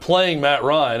 Right? By playing Matt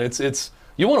Ryan, it's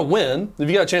you want to win. If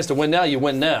you got a chance to win now, you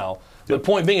win now. The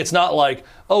point being, it's not like,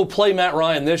 play Matt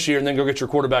Ryan this year and then go get your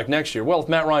quarterback next year. Well, if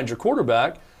Matt Ryan's your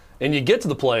quarterback and you get to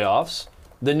the playoffs,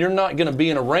 then you're not going to be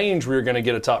in a range where you're going to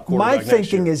get a top quarterback next year. My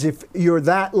thinking is if you're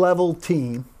that level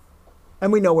team,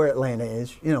 and we know where Atlanta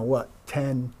is,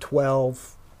 10,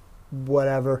 12,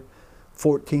 whatever,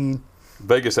 14.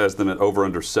 Vegas has them at over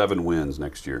under 7 wins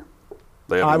next year.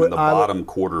 They have him in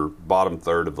the bottom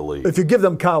third of the league. If you give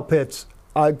them Kyle Pitts,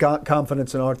 I've got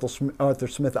confidence in Arthur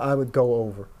Smith. I would go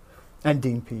over, and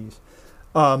Dean Pease.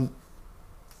 But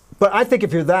I think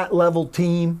if you're that level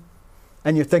team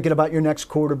and you're thinking about your next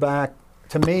quarterback,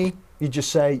 to me, you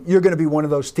just say you're going to be one of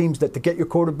those teams that to get your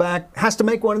quarterback has to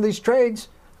make one of these trades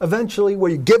eventually where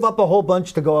you give up a whole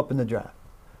bunch to go up in the draft,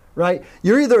 right?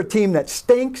 You're either a team that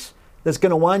stinks, that's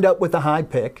going to wind up with a high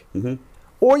pick,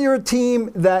 or you're a team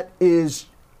that is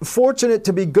fortunate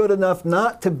to be good enough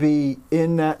not to be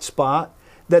in that spot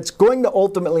that's going to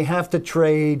ultimately have to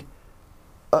trade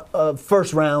a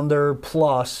first rounder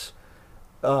plus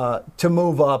to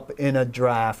move up in a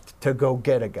draft to go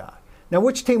get a guy. Now,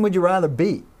 which team would you rather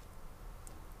be?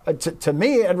 To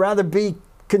me, I'd rather be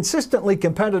consistently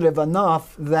competitive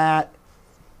enough that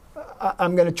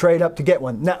I'm going to trade up to get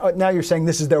one. Now you're saying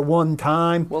this is their one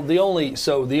time? Well, the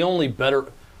only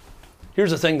better –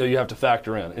 here's the thing, though, you have to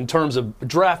factor in terms of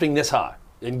drafting this high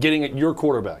and getting your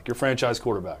quarterback, your franchise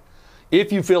quarterback.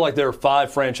 If you feel like there are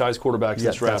 5 franchise quarterbacks in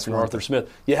this draft from Arthur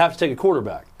Smith, you have to take a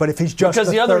quarterback. But if he's just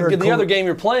because the other game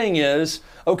you're playing is,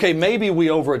 okay, maybe we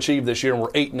overachieved this year and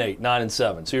we're 8-8,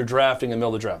 9-7. So you're drafting in the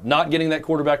middle of the draft, not getting that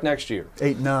quarterback next year.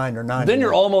 8-9 or 9. Then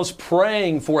you're almost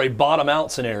praying for a bottom out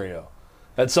scenario.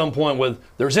 At some point, with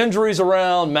there's injuries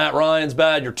around, Matt Ryan's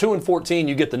bad, you're 2-14,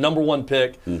 you get the number 1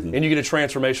 pick, and you get a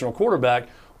transformational quarterback,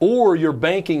 or you're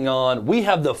banking on we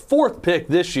have the 4th pick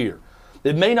this year.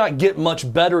 It may not get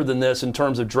much better than this in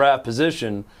terms of draft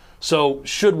position. So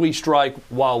should we strike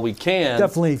while we can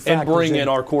and bring in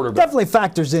our quarterback? Definitely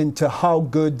factors into how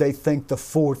good they think the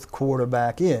 4th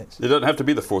quarterback is. It doesn't have to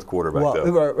be the 4th quarterback,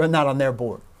 though. Or not on their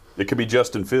board. It could be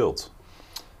Justin Fields.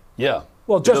 Yeah.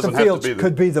 Well, Justin Fields is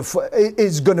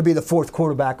going to be the 4th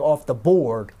quarterback off the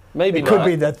board. Maybe it could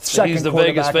be the second he's the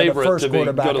quarterback Vegas favorite or the first to be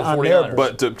quarterback go to the on 49ers. their board.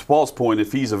 But to Paul's point,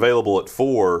 if he's available at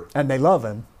 4, and they love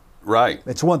him, right,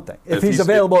 it's one thing. If he's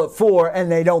available at 4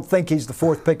 and they don't think he's the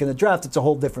 4th pick in the draft, it's a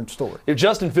whole different story. If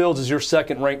Justin Fields is your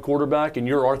second-ranked quarterback and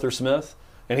you're Arthur Smith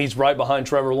and he's right behind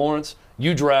Trevor Lawrence,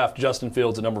 you draft Justin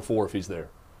Fields at number 4 if he's there.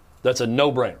 That's a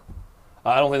no-brainer.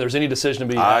 I don't think there's any decision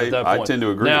to be had at that point. I tend to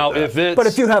agree now, with that. But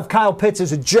if you have Kyle Pitts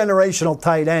as a generational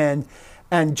tight end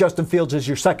and Justin Fields as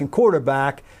your second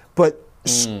quarterback, but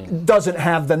doesn't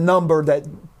have the number that...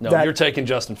 No, you're taking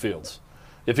Justin Fields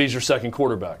if he's your second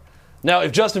quarterback. Now,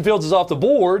 if Justin Fields is off the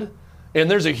board and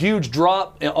there's a huge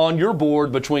drop on your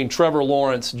board between Trevor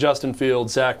Lawrence, Justin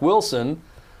Fields, Zach Wilson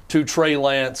to Trey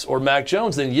Lance or Mac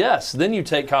Jones, then yes, then you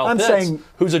take Kyle Pitts,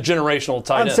 who's a generational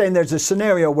tight end. I'm saying there's a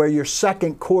scenario where your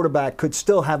second quarterback could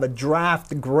still have a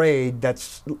draft grade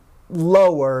that's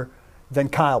lower than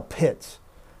Kyle Pitts.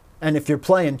 And if you're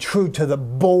playing true to the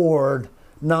board,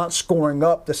 not scoring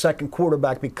up the second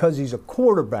quarterback because he's a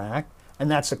quarterback,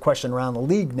 and that's the question around the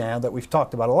league now that we've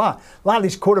talked about a lot. A lot of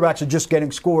these quarterbacks are just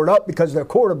getting scored up because they're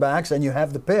quarterbacks and you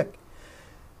have the pick.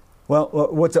 Well,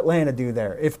 what's Atlanta do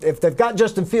there? If they've got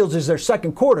Justin Fields as their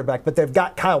second quarterback, but they've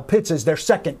got Kyle Pitts as their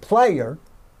second player,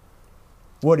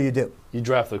 what do? You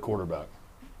draft the quarterback.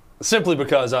 Simply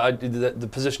because the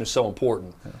position is so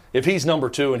important. Yeah. If he's number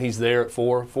 2 and he's there at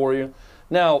 4 for you,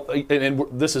 now, and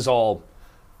this is all,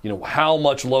 how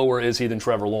much lower is he than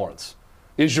Trevor Lawrence?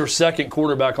 Is your second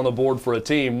quarterback on the board for a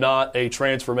team not a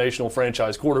transformational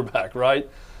franchise quarterback, right?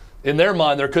 In their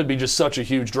mind, there could be just such a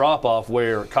huge drop-off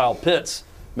where Kyle Pitts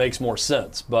makes more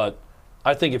sense. But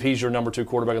I think if he's your number 2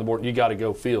 quarterback on the board, you got to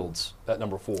go Fields at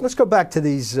number 4. Let's go back to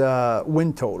these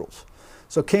win totals.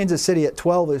 So Kansas City at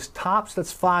 12 is tops.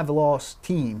 That's 5-loss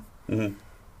team. Mm-hmm.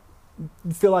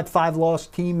 You feel like 5-loss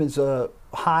team is a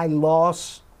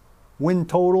high-loss win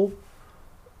total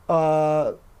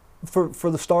for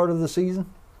the start of the season?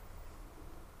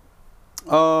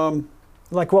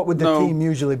 Like what would the team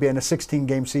usually be in a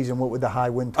 16-game season? What would the high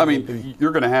win total be?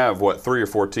 You're going to have, 3 or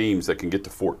 4 teams that can get to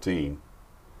 14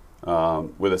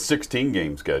 with a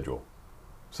 16-game schedule.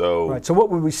 So right. So what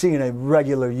would we see in a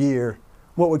regular year?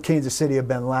 What would Kansas City have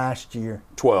been last year?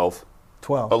 12.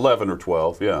 11 or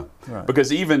 12, yeah. Right.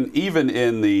 Because even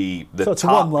in the so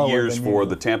top years for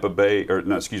the Tampa Bay, or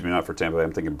no, excuse me, not for Tampa Bay,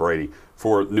 I'm thinking Brady,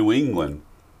 for New England,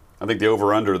 I think the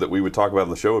over-under that we would talk about on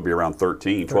the show would be around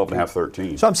 13, 12.5,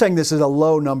 13. So I'm saying this is a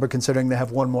low number considering they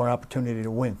have one more opportunity to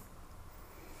win.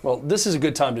 Well, this is a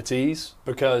good time to tease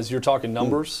because you're talking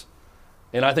numbers,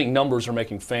 and I think numbers are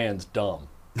making fans dumb.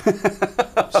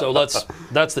 So that's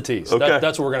the tease. Okay.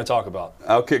 That's what we're going to talk about.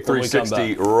 Outkick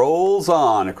 360 rolls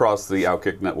on across the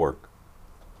Outkick network.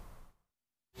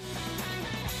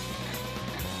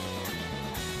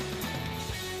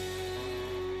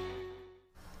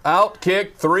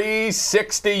 Outkick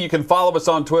 360. You can follow us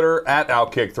on Twitter at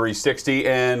Outkick 360,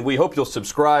 and we hope you'll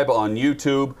subscribe on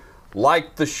YouTube.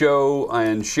 like the show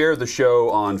and share the show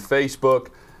on Facebook,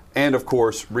 and, of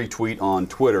course, retweet on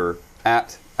Twitter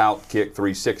at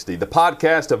Outkick360. The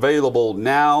podcast available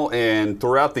now and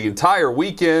throughout the entire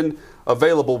weekend,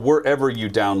 available wherever you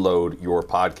download your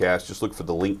podcast. Just look for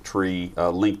the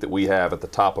Linktree link that we have at the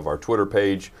top of our Twitter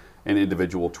page and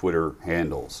individual Twitter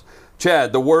handles.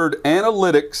 Chad, the word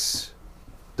analytics,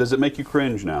 does it make you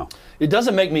cringe now? It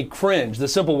doesn't make me cringe. The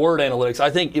simple word analytics, I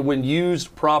think when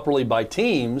used properly by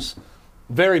teams,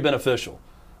 very beneficial.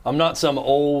 I'm not some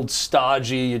old,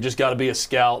 stodgy, you just got to be a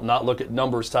scout, not look at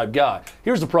numbers type guy.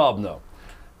 Here's the problem, though.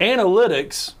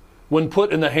 Analytics, when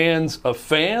put in the hands of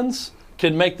fans,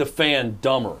 can make the fan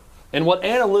dumber. And what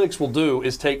analytics will do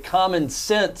is take common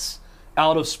sense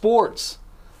out of sports.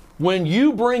 When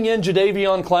you bring in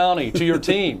Jadeveon Clowney to your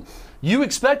team, you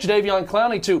expect Jadeveon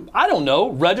Clowney to, I don't know,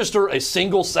 register a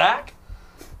single sack?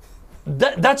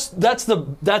 That's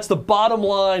the bottom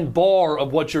line bar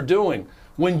of what you're doing.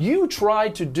 When you try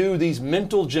to do these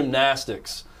mental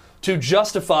gymnastics to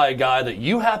justify a guy that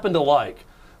you happen to like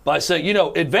by saying, you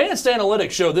know, advanced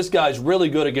analytics show this guy's really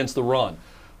good against the run.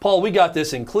 Paul, we got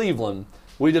this in Cleveland.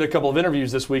 We did a couple of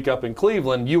interviews this week up in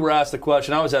Cleveland. You were asked the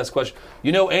question, I was asked the question,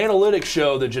 you know, analytics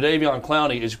show that Jadeveon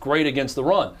Clowney is great against the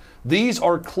run. These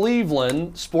are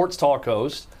Cleveland sports talk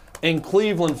hosts and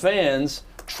Cleveland fans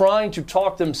trying to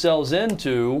talk themselves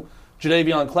into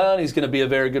Jadeveon Clowney is going to be a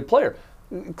very good player.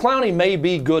 Clowney may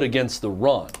be good against the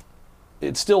run.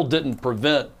 It still didn't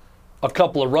prevent a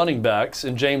couple of running backs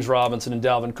in James Robinson and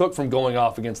Dalvin Cook from going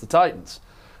off against the Titans.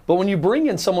 But when you bring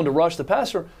in someone to rush the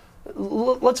passer,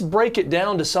 let's break it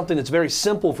down to something that's very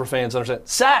simple for fans to understand.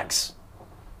 Sacks,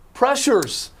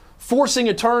 pressures, forcing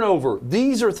a turnover.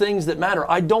 These are things that matter.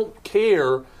 I don't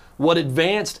care what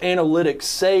advanced analytics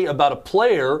say about a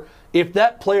player if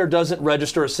that player doesn't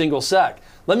register a single sack.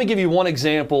 Let me give you one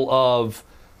example of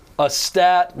a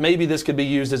stat, maybe this could be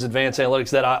used as advanced analytics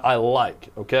that I like,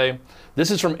 okay? This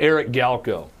is from Eric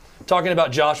Galko, talking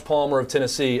about Josh Palmer of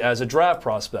Tennessee as a draft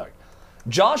prospect.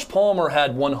 Josh Palmer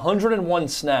had 101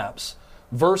 snaps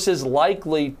versus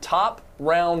likely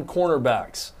top-round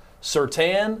cornerbacks,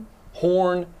 Surtain,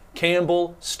 Horn,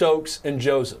 Campbell, Stokes, and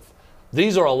Joseph.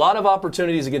 These are a lot of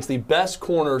opportunities against the best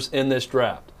corners in this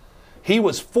draft. He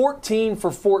was 14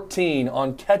 for 14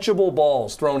 on catchable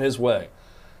balls thrown his way.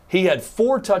 He had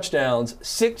 4 touchdowns,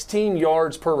 16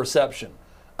 yards per reception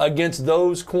against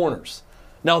those corners.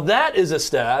 Now that is a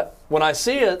stat, when I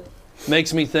see it,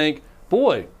 makes me think,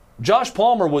 boy, Josh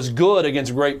Palmer was good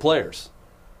against great players.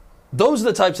 Those are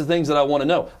the types of things that I want to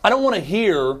know. I don't want to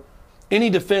hear any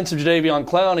defense of Jadeveon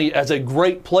Clowney as a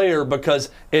great player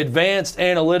because advanced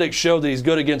analytics show that he's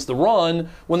good against the run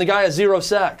when the guy has 0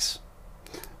 sacks.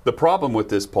 The problem with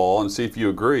this, Paul, and see if you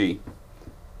agree,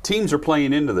 teams are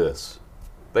playing into this.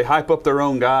 They hype up their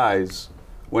own guys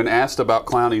when asked about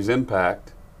Clowney's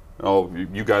impact. Oh,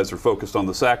 you guys are focused on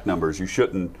the sack numbers. You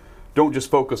shouldn't. Don't just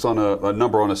focus on a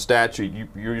number on a stat sheet.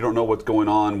 You don't know what's going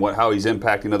on, how he's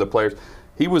impacting other players.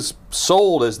 He was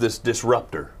sold as this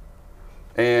disruptor.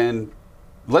 And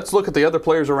let's look at the other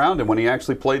players around him when he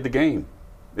actually played the game.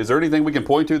 Is there anything we can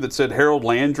point to that said Harold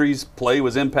Landry's play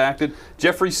was impacted?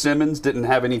 Jeffrey Simmons didn't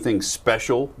have anything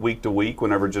special week to week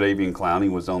whenever Jadeveon Clowney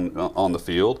was on the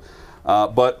field.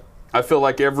 But I feel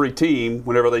like every team,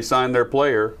 whenever they sign their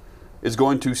player, is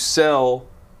going to sell,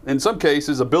 in some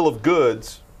cases, a bill of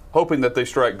goods, hoping that they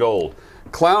strike gold.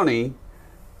 Clowney,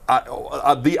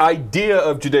 the idea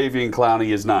of Jadeveon Clowney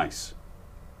is nice.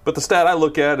 But the stat I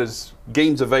look at is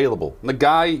games available. And the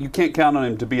guy, you can't count on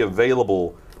him to be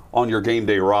available on your game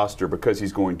day roster because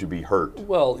he's going to be hurt.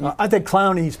 Well, I think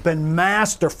Clowney's been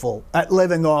masterful at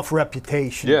living off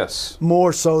reputation. Yes.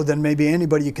 More so than maybe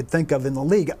anybody you could think of in the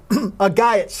league. A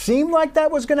guy it seemed like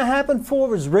that was going to happen for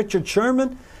was Richard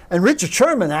Sherman. And Richard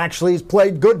Sherman actually has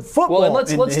played good football. Well,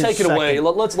 and let's take it away.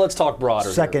 Let's talk broader.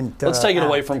 Let's take it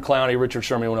away from Clowney, Richard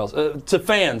Sherman, anyone else. To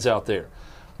fans out there,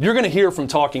 you're going to hear from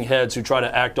talking heads who try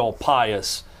to act all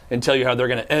pious and tell you how they're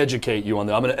going to educate you on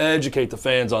that. I'm going to educate the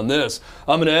fans on this.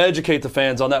 I'm going to educate the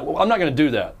fans on that. Well, I'm not going to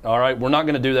do that, all right? We're not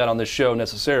going to do that on this show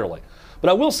necessarily.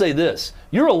 But I will say this.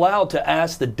 You're allowed to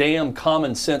ask the damn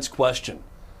common sense question.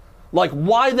 Like,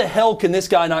 why the hell can this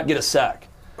guy not get a sack?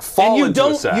 You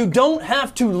don't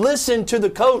have to listen to the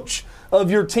coach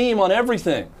of your team on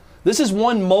everything. This is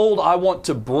one mold I want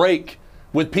to break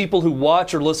with people who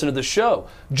watch or listen to the show.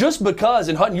 Just because,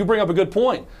 and Hutton, you bring up a good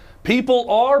point, people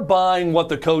are buying what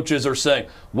the coaches are saying.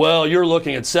 Well, you're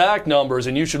looking at sack numbers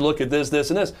and you should look at this, this,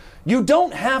 and this. You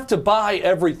don't have to buy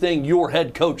everything your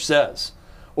head coach says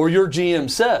or your GM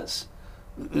says.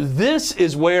 This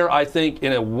is where I think,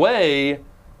 in a way,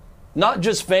 not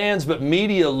just fans but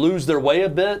media lose their way a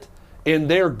bit, in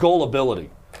their gullibility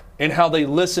and how they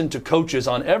listen to coaches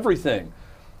on everything.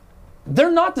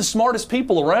 They're not the smartest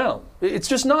people around. It's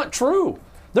just not true.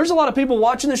 There's a lot of people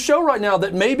watching this show right now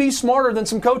that may be smarter than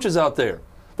some coaches out there.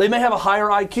 They may have a higher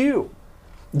IQ.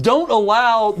 Don't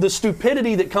allow the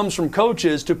stupidity that comes from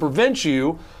coaches to prevent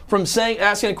you from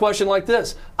asking a question like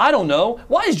this. I don't know.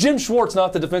 Why is Jim Schwartz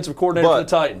not the defensive coordinator for the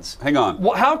Titans? Hang on.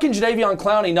 How can Jadeveon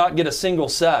Clowney not get a single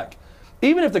sack?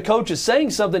 Even if the coach is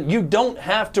saying something, you don't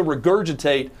have to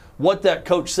regurgitate what that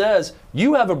coach says.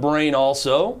 You have a brain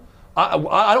also. I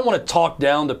don't want to talk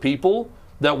down to people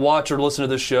that watch or listen to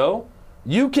this show.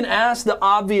 You can ask the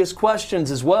obvious questions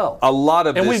as well.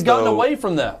 And we've gotten away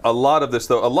from that. A lot of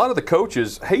the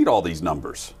coaches hate all these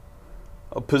numbers.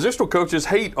 Positional coaches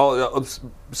hate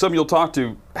some you'll talk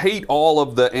to hate all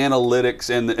of the analytics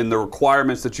and the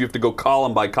requirements that you have to go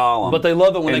column by column. But they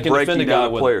love it when they can defend a guy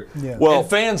with it. Yeah. Well, and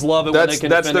fans love it when they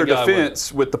can defend a guy with it. That's their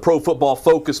defense with the Pro Football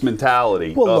Focus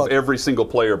mentality of every single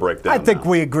player breakdown. I think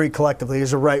we agree collectively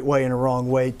there's a right way and a wrong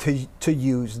way to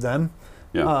use them.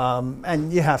 Yeah.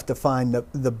 And you have to find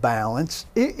the balance.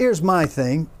 Here's my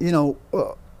thing.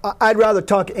 I'd rather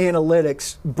talk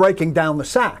analytics breaking down the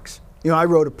sacks. I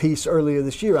wrote a piece earlier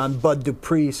this year on Bud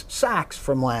Dupree's sacks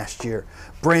from last year.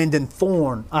 Brandon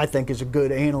Thorne, I think, is a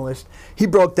good analyst. He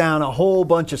broke down a whole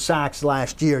bunch of sacks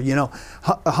last year.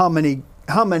 How many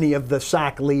of the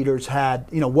sack leaders had,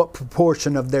 what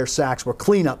proportion of their sacks were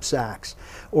cleanup sacks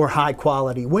or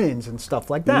high-quality wins and stuff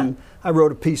like that. Mm-hmm. I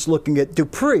wrote a piece looking at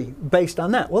Dupree based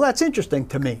on that. Well, that's interesting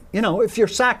to me. If your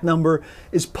sack number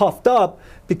is puffed up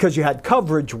because you had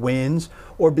coverage wins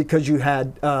or because you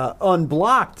had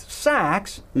unblocked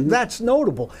sacks, mm-hmm. that's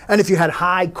notable. And if you had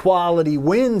high-quality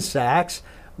win sacks,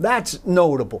 that's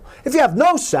notable. If you have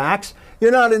no sacks,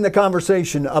 you're not in the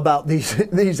conversation about these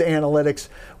analytics,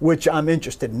 which I'm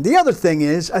interested in. The other thing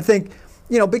is, I think,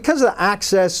 because of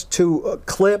access to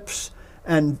clips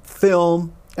and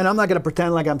film, and I'm not going to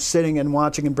pretend like I'm sitting and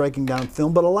watching and breaking down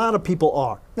film, but a lot of people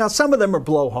are. Now, some of them are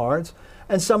blowhards,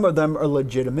 and some of them are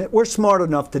legitimate. We're smart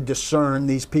enough to discern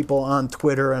these people on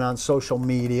Twitter and on social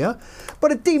media,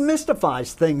 but it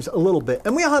demystifies things a little bit.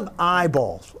 And we all have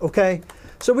eyeballs, okay?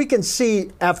 So we can see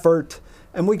effort,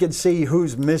 and we can see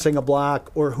who's missing a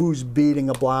block or who's beating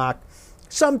a block.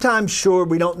 Sometimes, sure,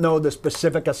 we don't know the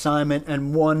specific assignment,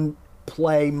 and one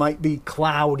play might be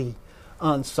cloudy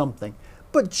on something.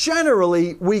 But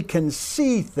generally, we can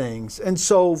see things. And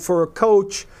so for a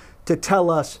coach to tell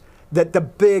us that the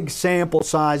big sample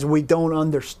size we don't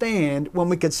understand, when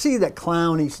we could see that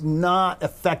Clowney's not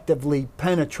effectively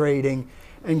penetrating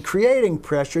and creating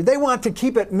pressure, they want to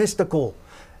keep it mystical.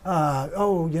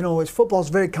 Football's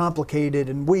very complicated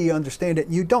and we understand it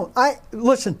and you don't.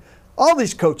 Listen, all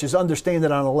these coaches understand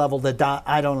it on a level that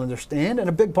I don't understand, and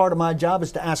a big part of my job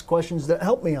is to ask questions that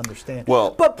help me understand.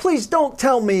 But please don't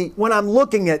tell me when I'm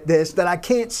looking at this that I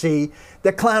can't see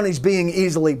that Clowney's being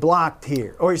easily blocked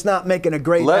here or he's not making a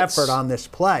great effort on this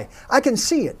play. I can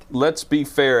see it. Let's be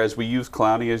fair as we use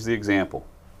Clowney as the example.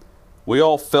 We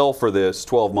all fell for this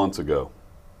 12 months ago,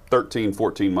 13,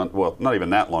 14 months, well, not even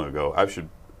that long ago.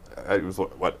 It was,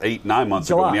 8, 9 months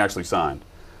ago when he actually signed.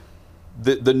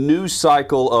 The news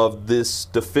cycle of this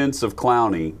defense of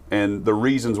Clowney and the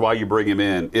reasons why you bring him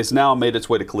in is now made its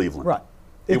way to Cleveland. Right.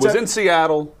 It was in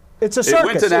Seattle. It's a circus. It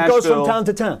went to Nashville. It goes from town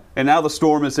to town. And now the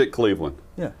storm is hit Cleveland.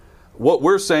 Yeah. What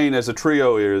we're saying as a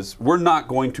trio is we're not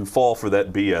going to fall for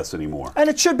that BS anymore. And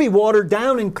it should be watered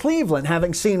down in Cleveland,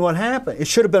 having seen what happened. It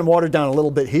should have been watered down a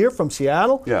little bit here from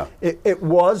Seattle. Yeah. It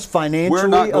was financially a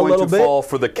little bit. We're not going to fall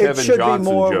for the Kevin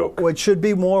Johnson joke. It should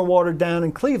be more watered down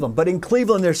in Cleveland. But in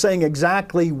Cleveland, they're saying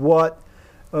exactly what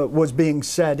was being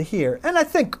said here. And I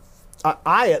think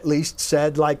I at least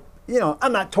said,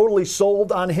 I'm not totally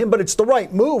sold on him, but it's the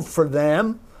right move for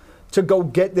them to go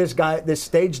get this guy at this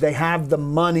stage. They have the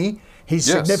money. He's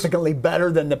significantly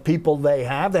better than the people they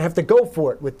have. They have to go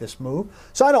for it with this move.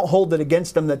 So I don't hold it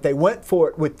against them that they went for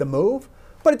it with the move,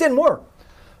 but it didn't work.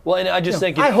 Well, and I just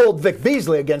think I hold Vic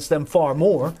Beasley against them far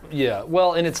more. Yeah,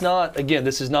 well, and it's not. Again,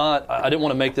 this is not. I didn't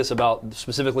want to make this about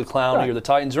specifically Clowney or the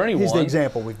Titans or anyone. He's the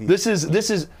example we've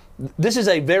used. This is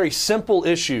a very simple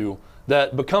issue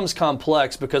that becomes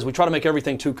complex because we try to make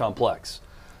everything too complex.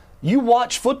 You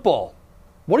watch football.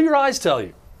 What do your eyes tell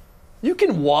you? You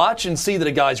can watch and see that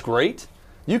a guy's great.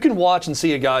 You can watch and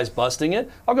see a guy's busting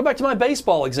it. I'll go back to my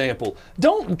baseball example.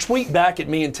 Don't tweet back at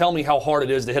me and tell me how hard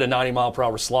it is to hit a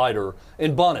 90-mile-per-hour slider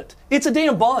and bunt it. It's a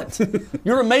damn bunt.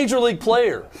 You're a major league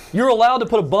player. You're allowed to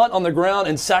put a bunt on the ground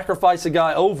and sacrifice a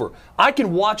guy over. I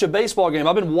can watch a baseball game.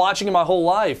 I've been watching it my whole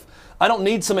life. I don't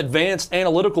need some advanced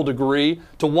analytical degree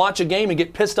to watch a game and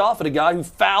get pissed off at a guy who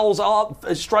fouls off,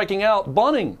 striking out,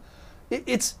 bunting.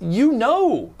 it's,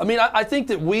 I mean, I think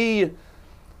that we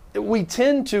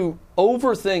tend to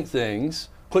overthink things,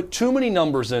 put too many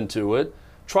numbers into it,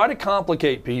 try to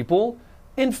complicate people,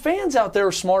 and fans out there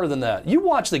are smarter than that. You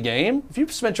watch the game. If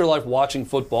you've spent your life watching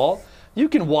football, you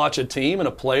can watch a team and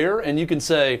a player, and you can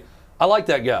say, I like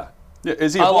that guy. Yeah,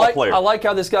 is he a ball player? I like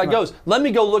how this guy goes. Let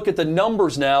me go look at the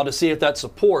numbers now to see if that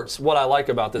supports what I like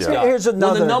about this guy. Here's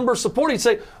another. When the numbers support it, you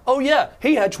say, oh, yeah,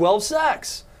 he had 12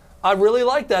 sacks. I really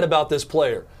like that about this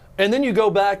player. And then you go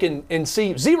back and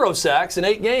see 0 sacks in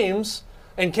 8 games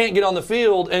and can't get on the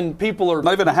field, and people are...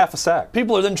 Not even a half a sack.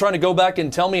 People are then trying to go back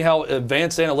and tell me how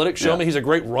advanced analytics show me he's a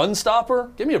great run stopper.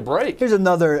 Give me a break. Here's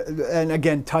another, and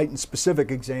again,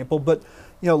 Titan-specific example, but,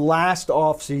 last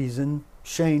offseason,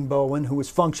 Shane Bowen, who was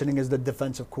functioning as the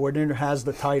defensive coordinator, has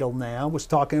the title now, was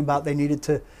talking about they needed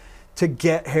to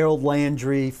get Harold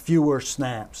Landry fewer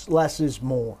snaps. Less is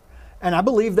more. And I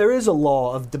believe there is a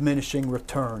law of diminishing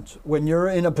returns. When you're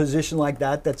in a position like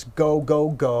that, that's go, go,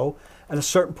 go. At a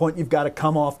certain point, you've got to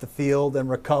come off the field and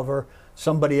recover.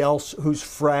 Somebody else who's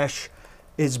fresh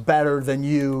is better than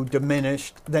you,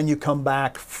 diminished. Then you come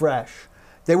back fresh.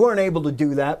 They weren't able to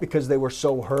do that because they were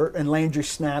so hurt, and Landry's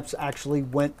snaps actually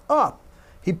went up.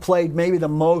 He played maybe the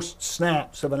most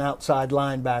snaps of an outside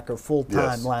linebacker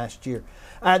full-time last year.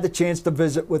 I had the chance to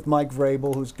visit with Mike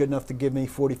Vrabel, who's good enough to give me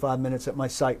 45 minutes at my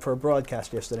site for a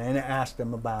broadcast yesterday, and I asked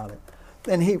him about it.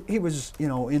 And he was,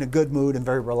 in a good mood and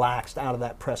very relaxed out of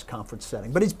that press conference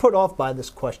setting. But he's put off by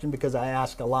this question because I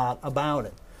ask a lot about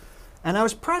it. And I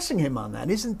was pressing him on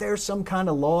that. Isn't there some kind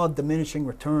of law of diminishing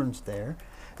returns there?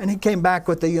 And he came back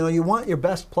with you want your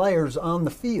best players on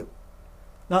the field.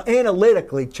 Now,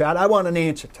 analytically, Chad, I want an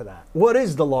answer to that. What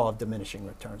is the law of diminishing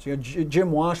returns?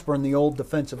 Jim Washburn, the old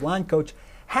defensive line coach,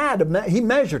 he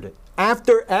measured it.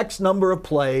 After X number of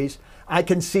plays, I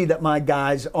can see that my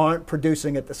guys aren't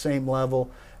producing at the same level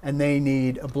and they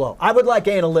need a blow. I would like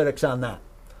analytics on that.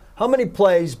 How many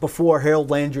plays before Harold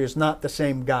Landry is not the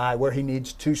same guy where he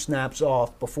needs 2 snaps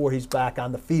off before he's back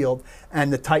on the field,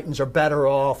 and the Titans are better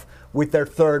off with their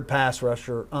third pass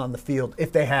rusher on the field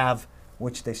if they have,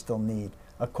 which they still need,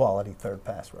 a quality third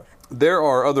pass rusher? There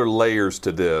are other layers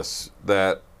to this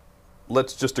that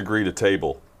let's just agree to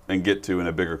table and get to in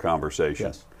a bigger conversation.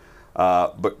 Yes.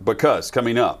 But because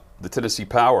coming up, the Tennessee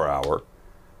Power Hour,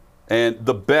 and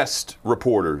the best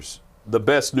reporters, the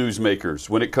best newsmakers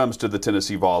when it comes to the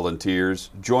Tennessee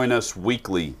Volunteers join us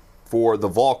weekly for the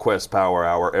VolQuest Power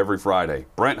Hour every Friday.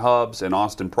 Brent Hubbs and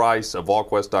Austin Price of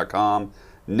VolQuest.com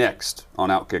next on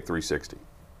Outkick 360.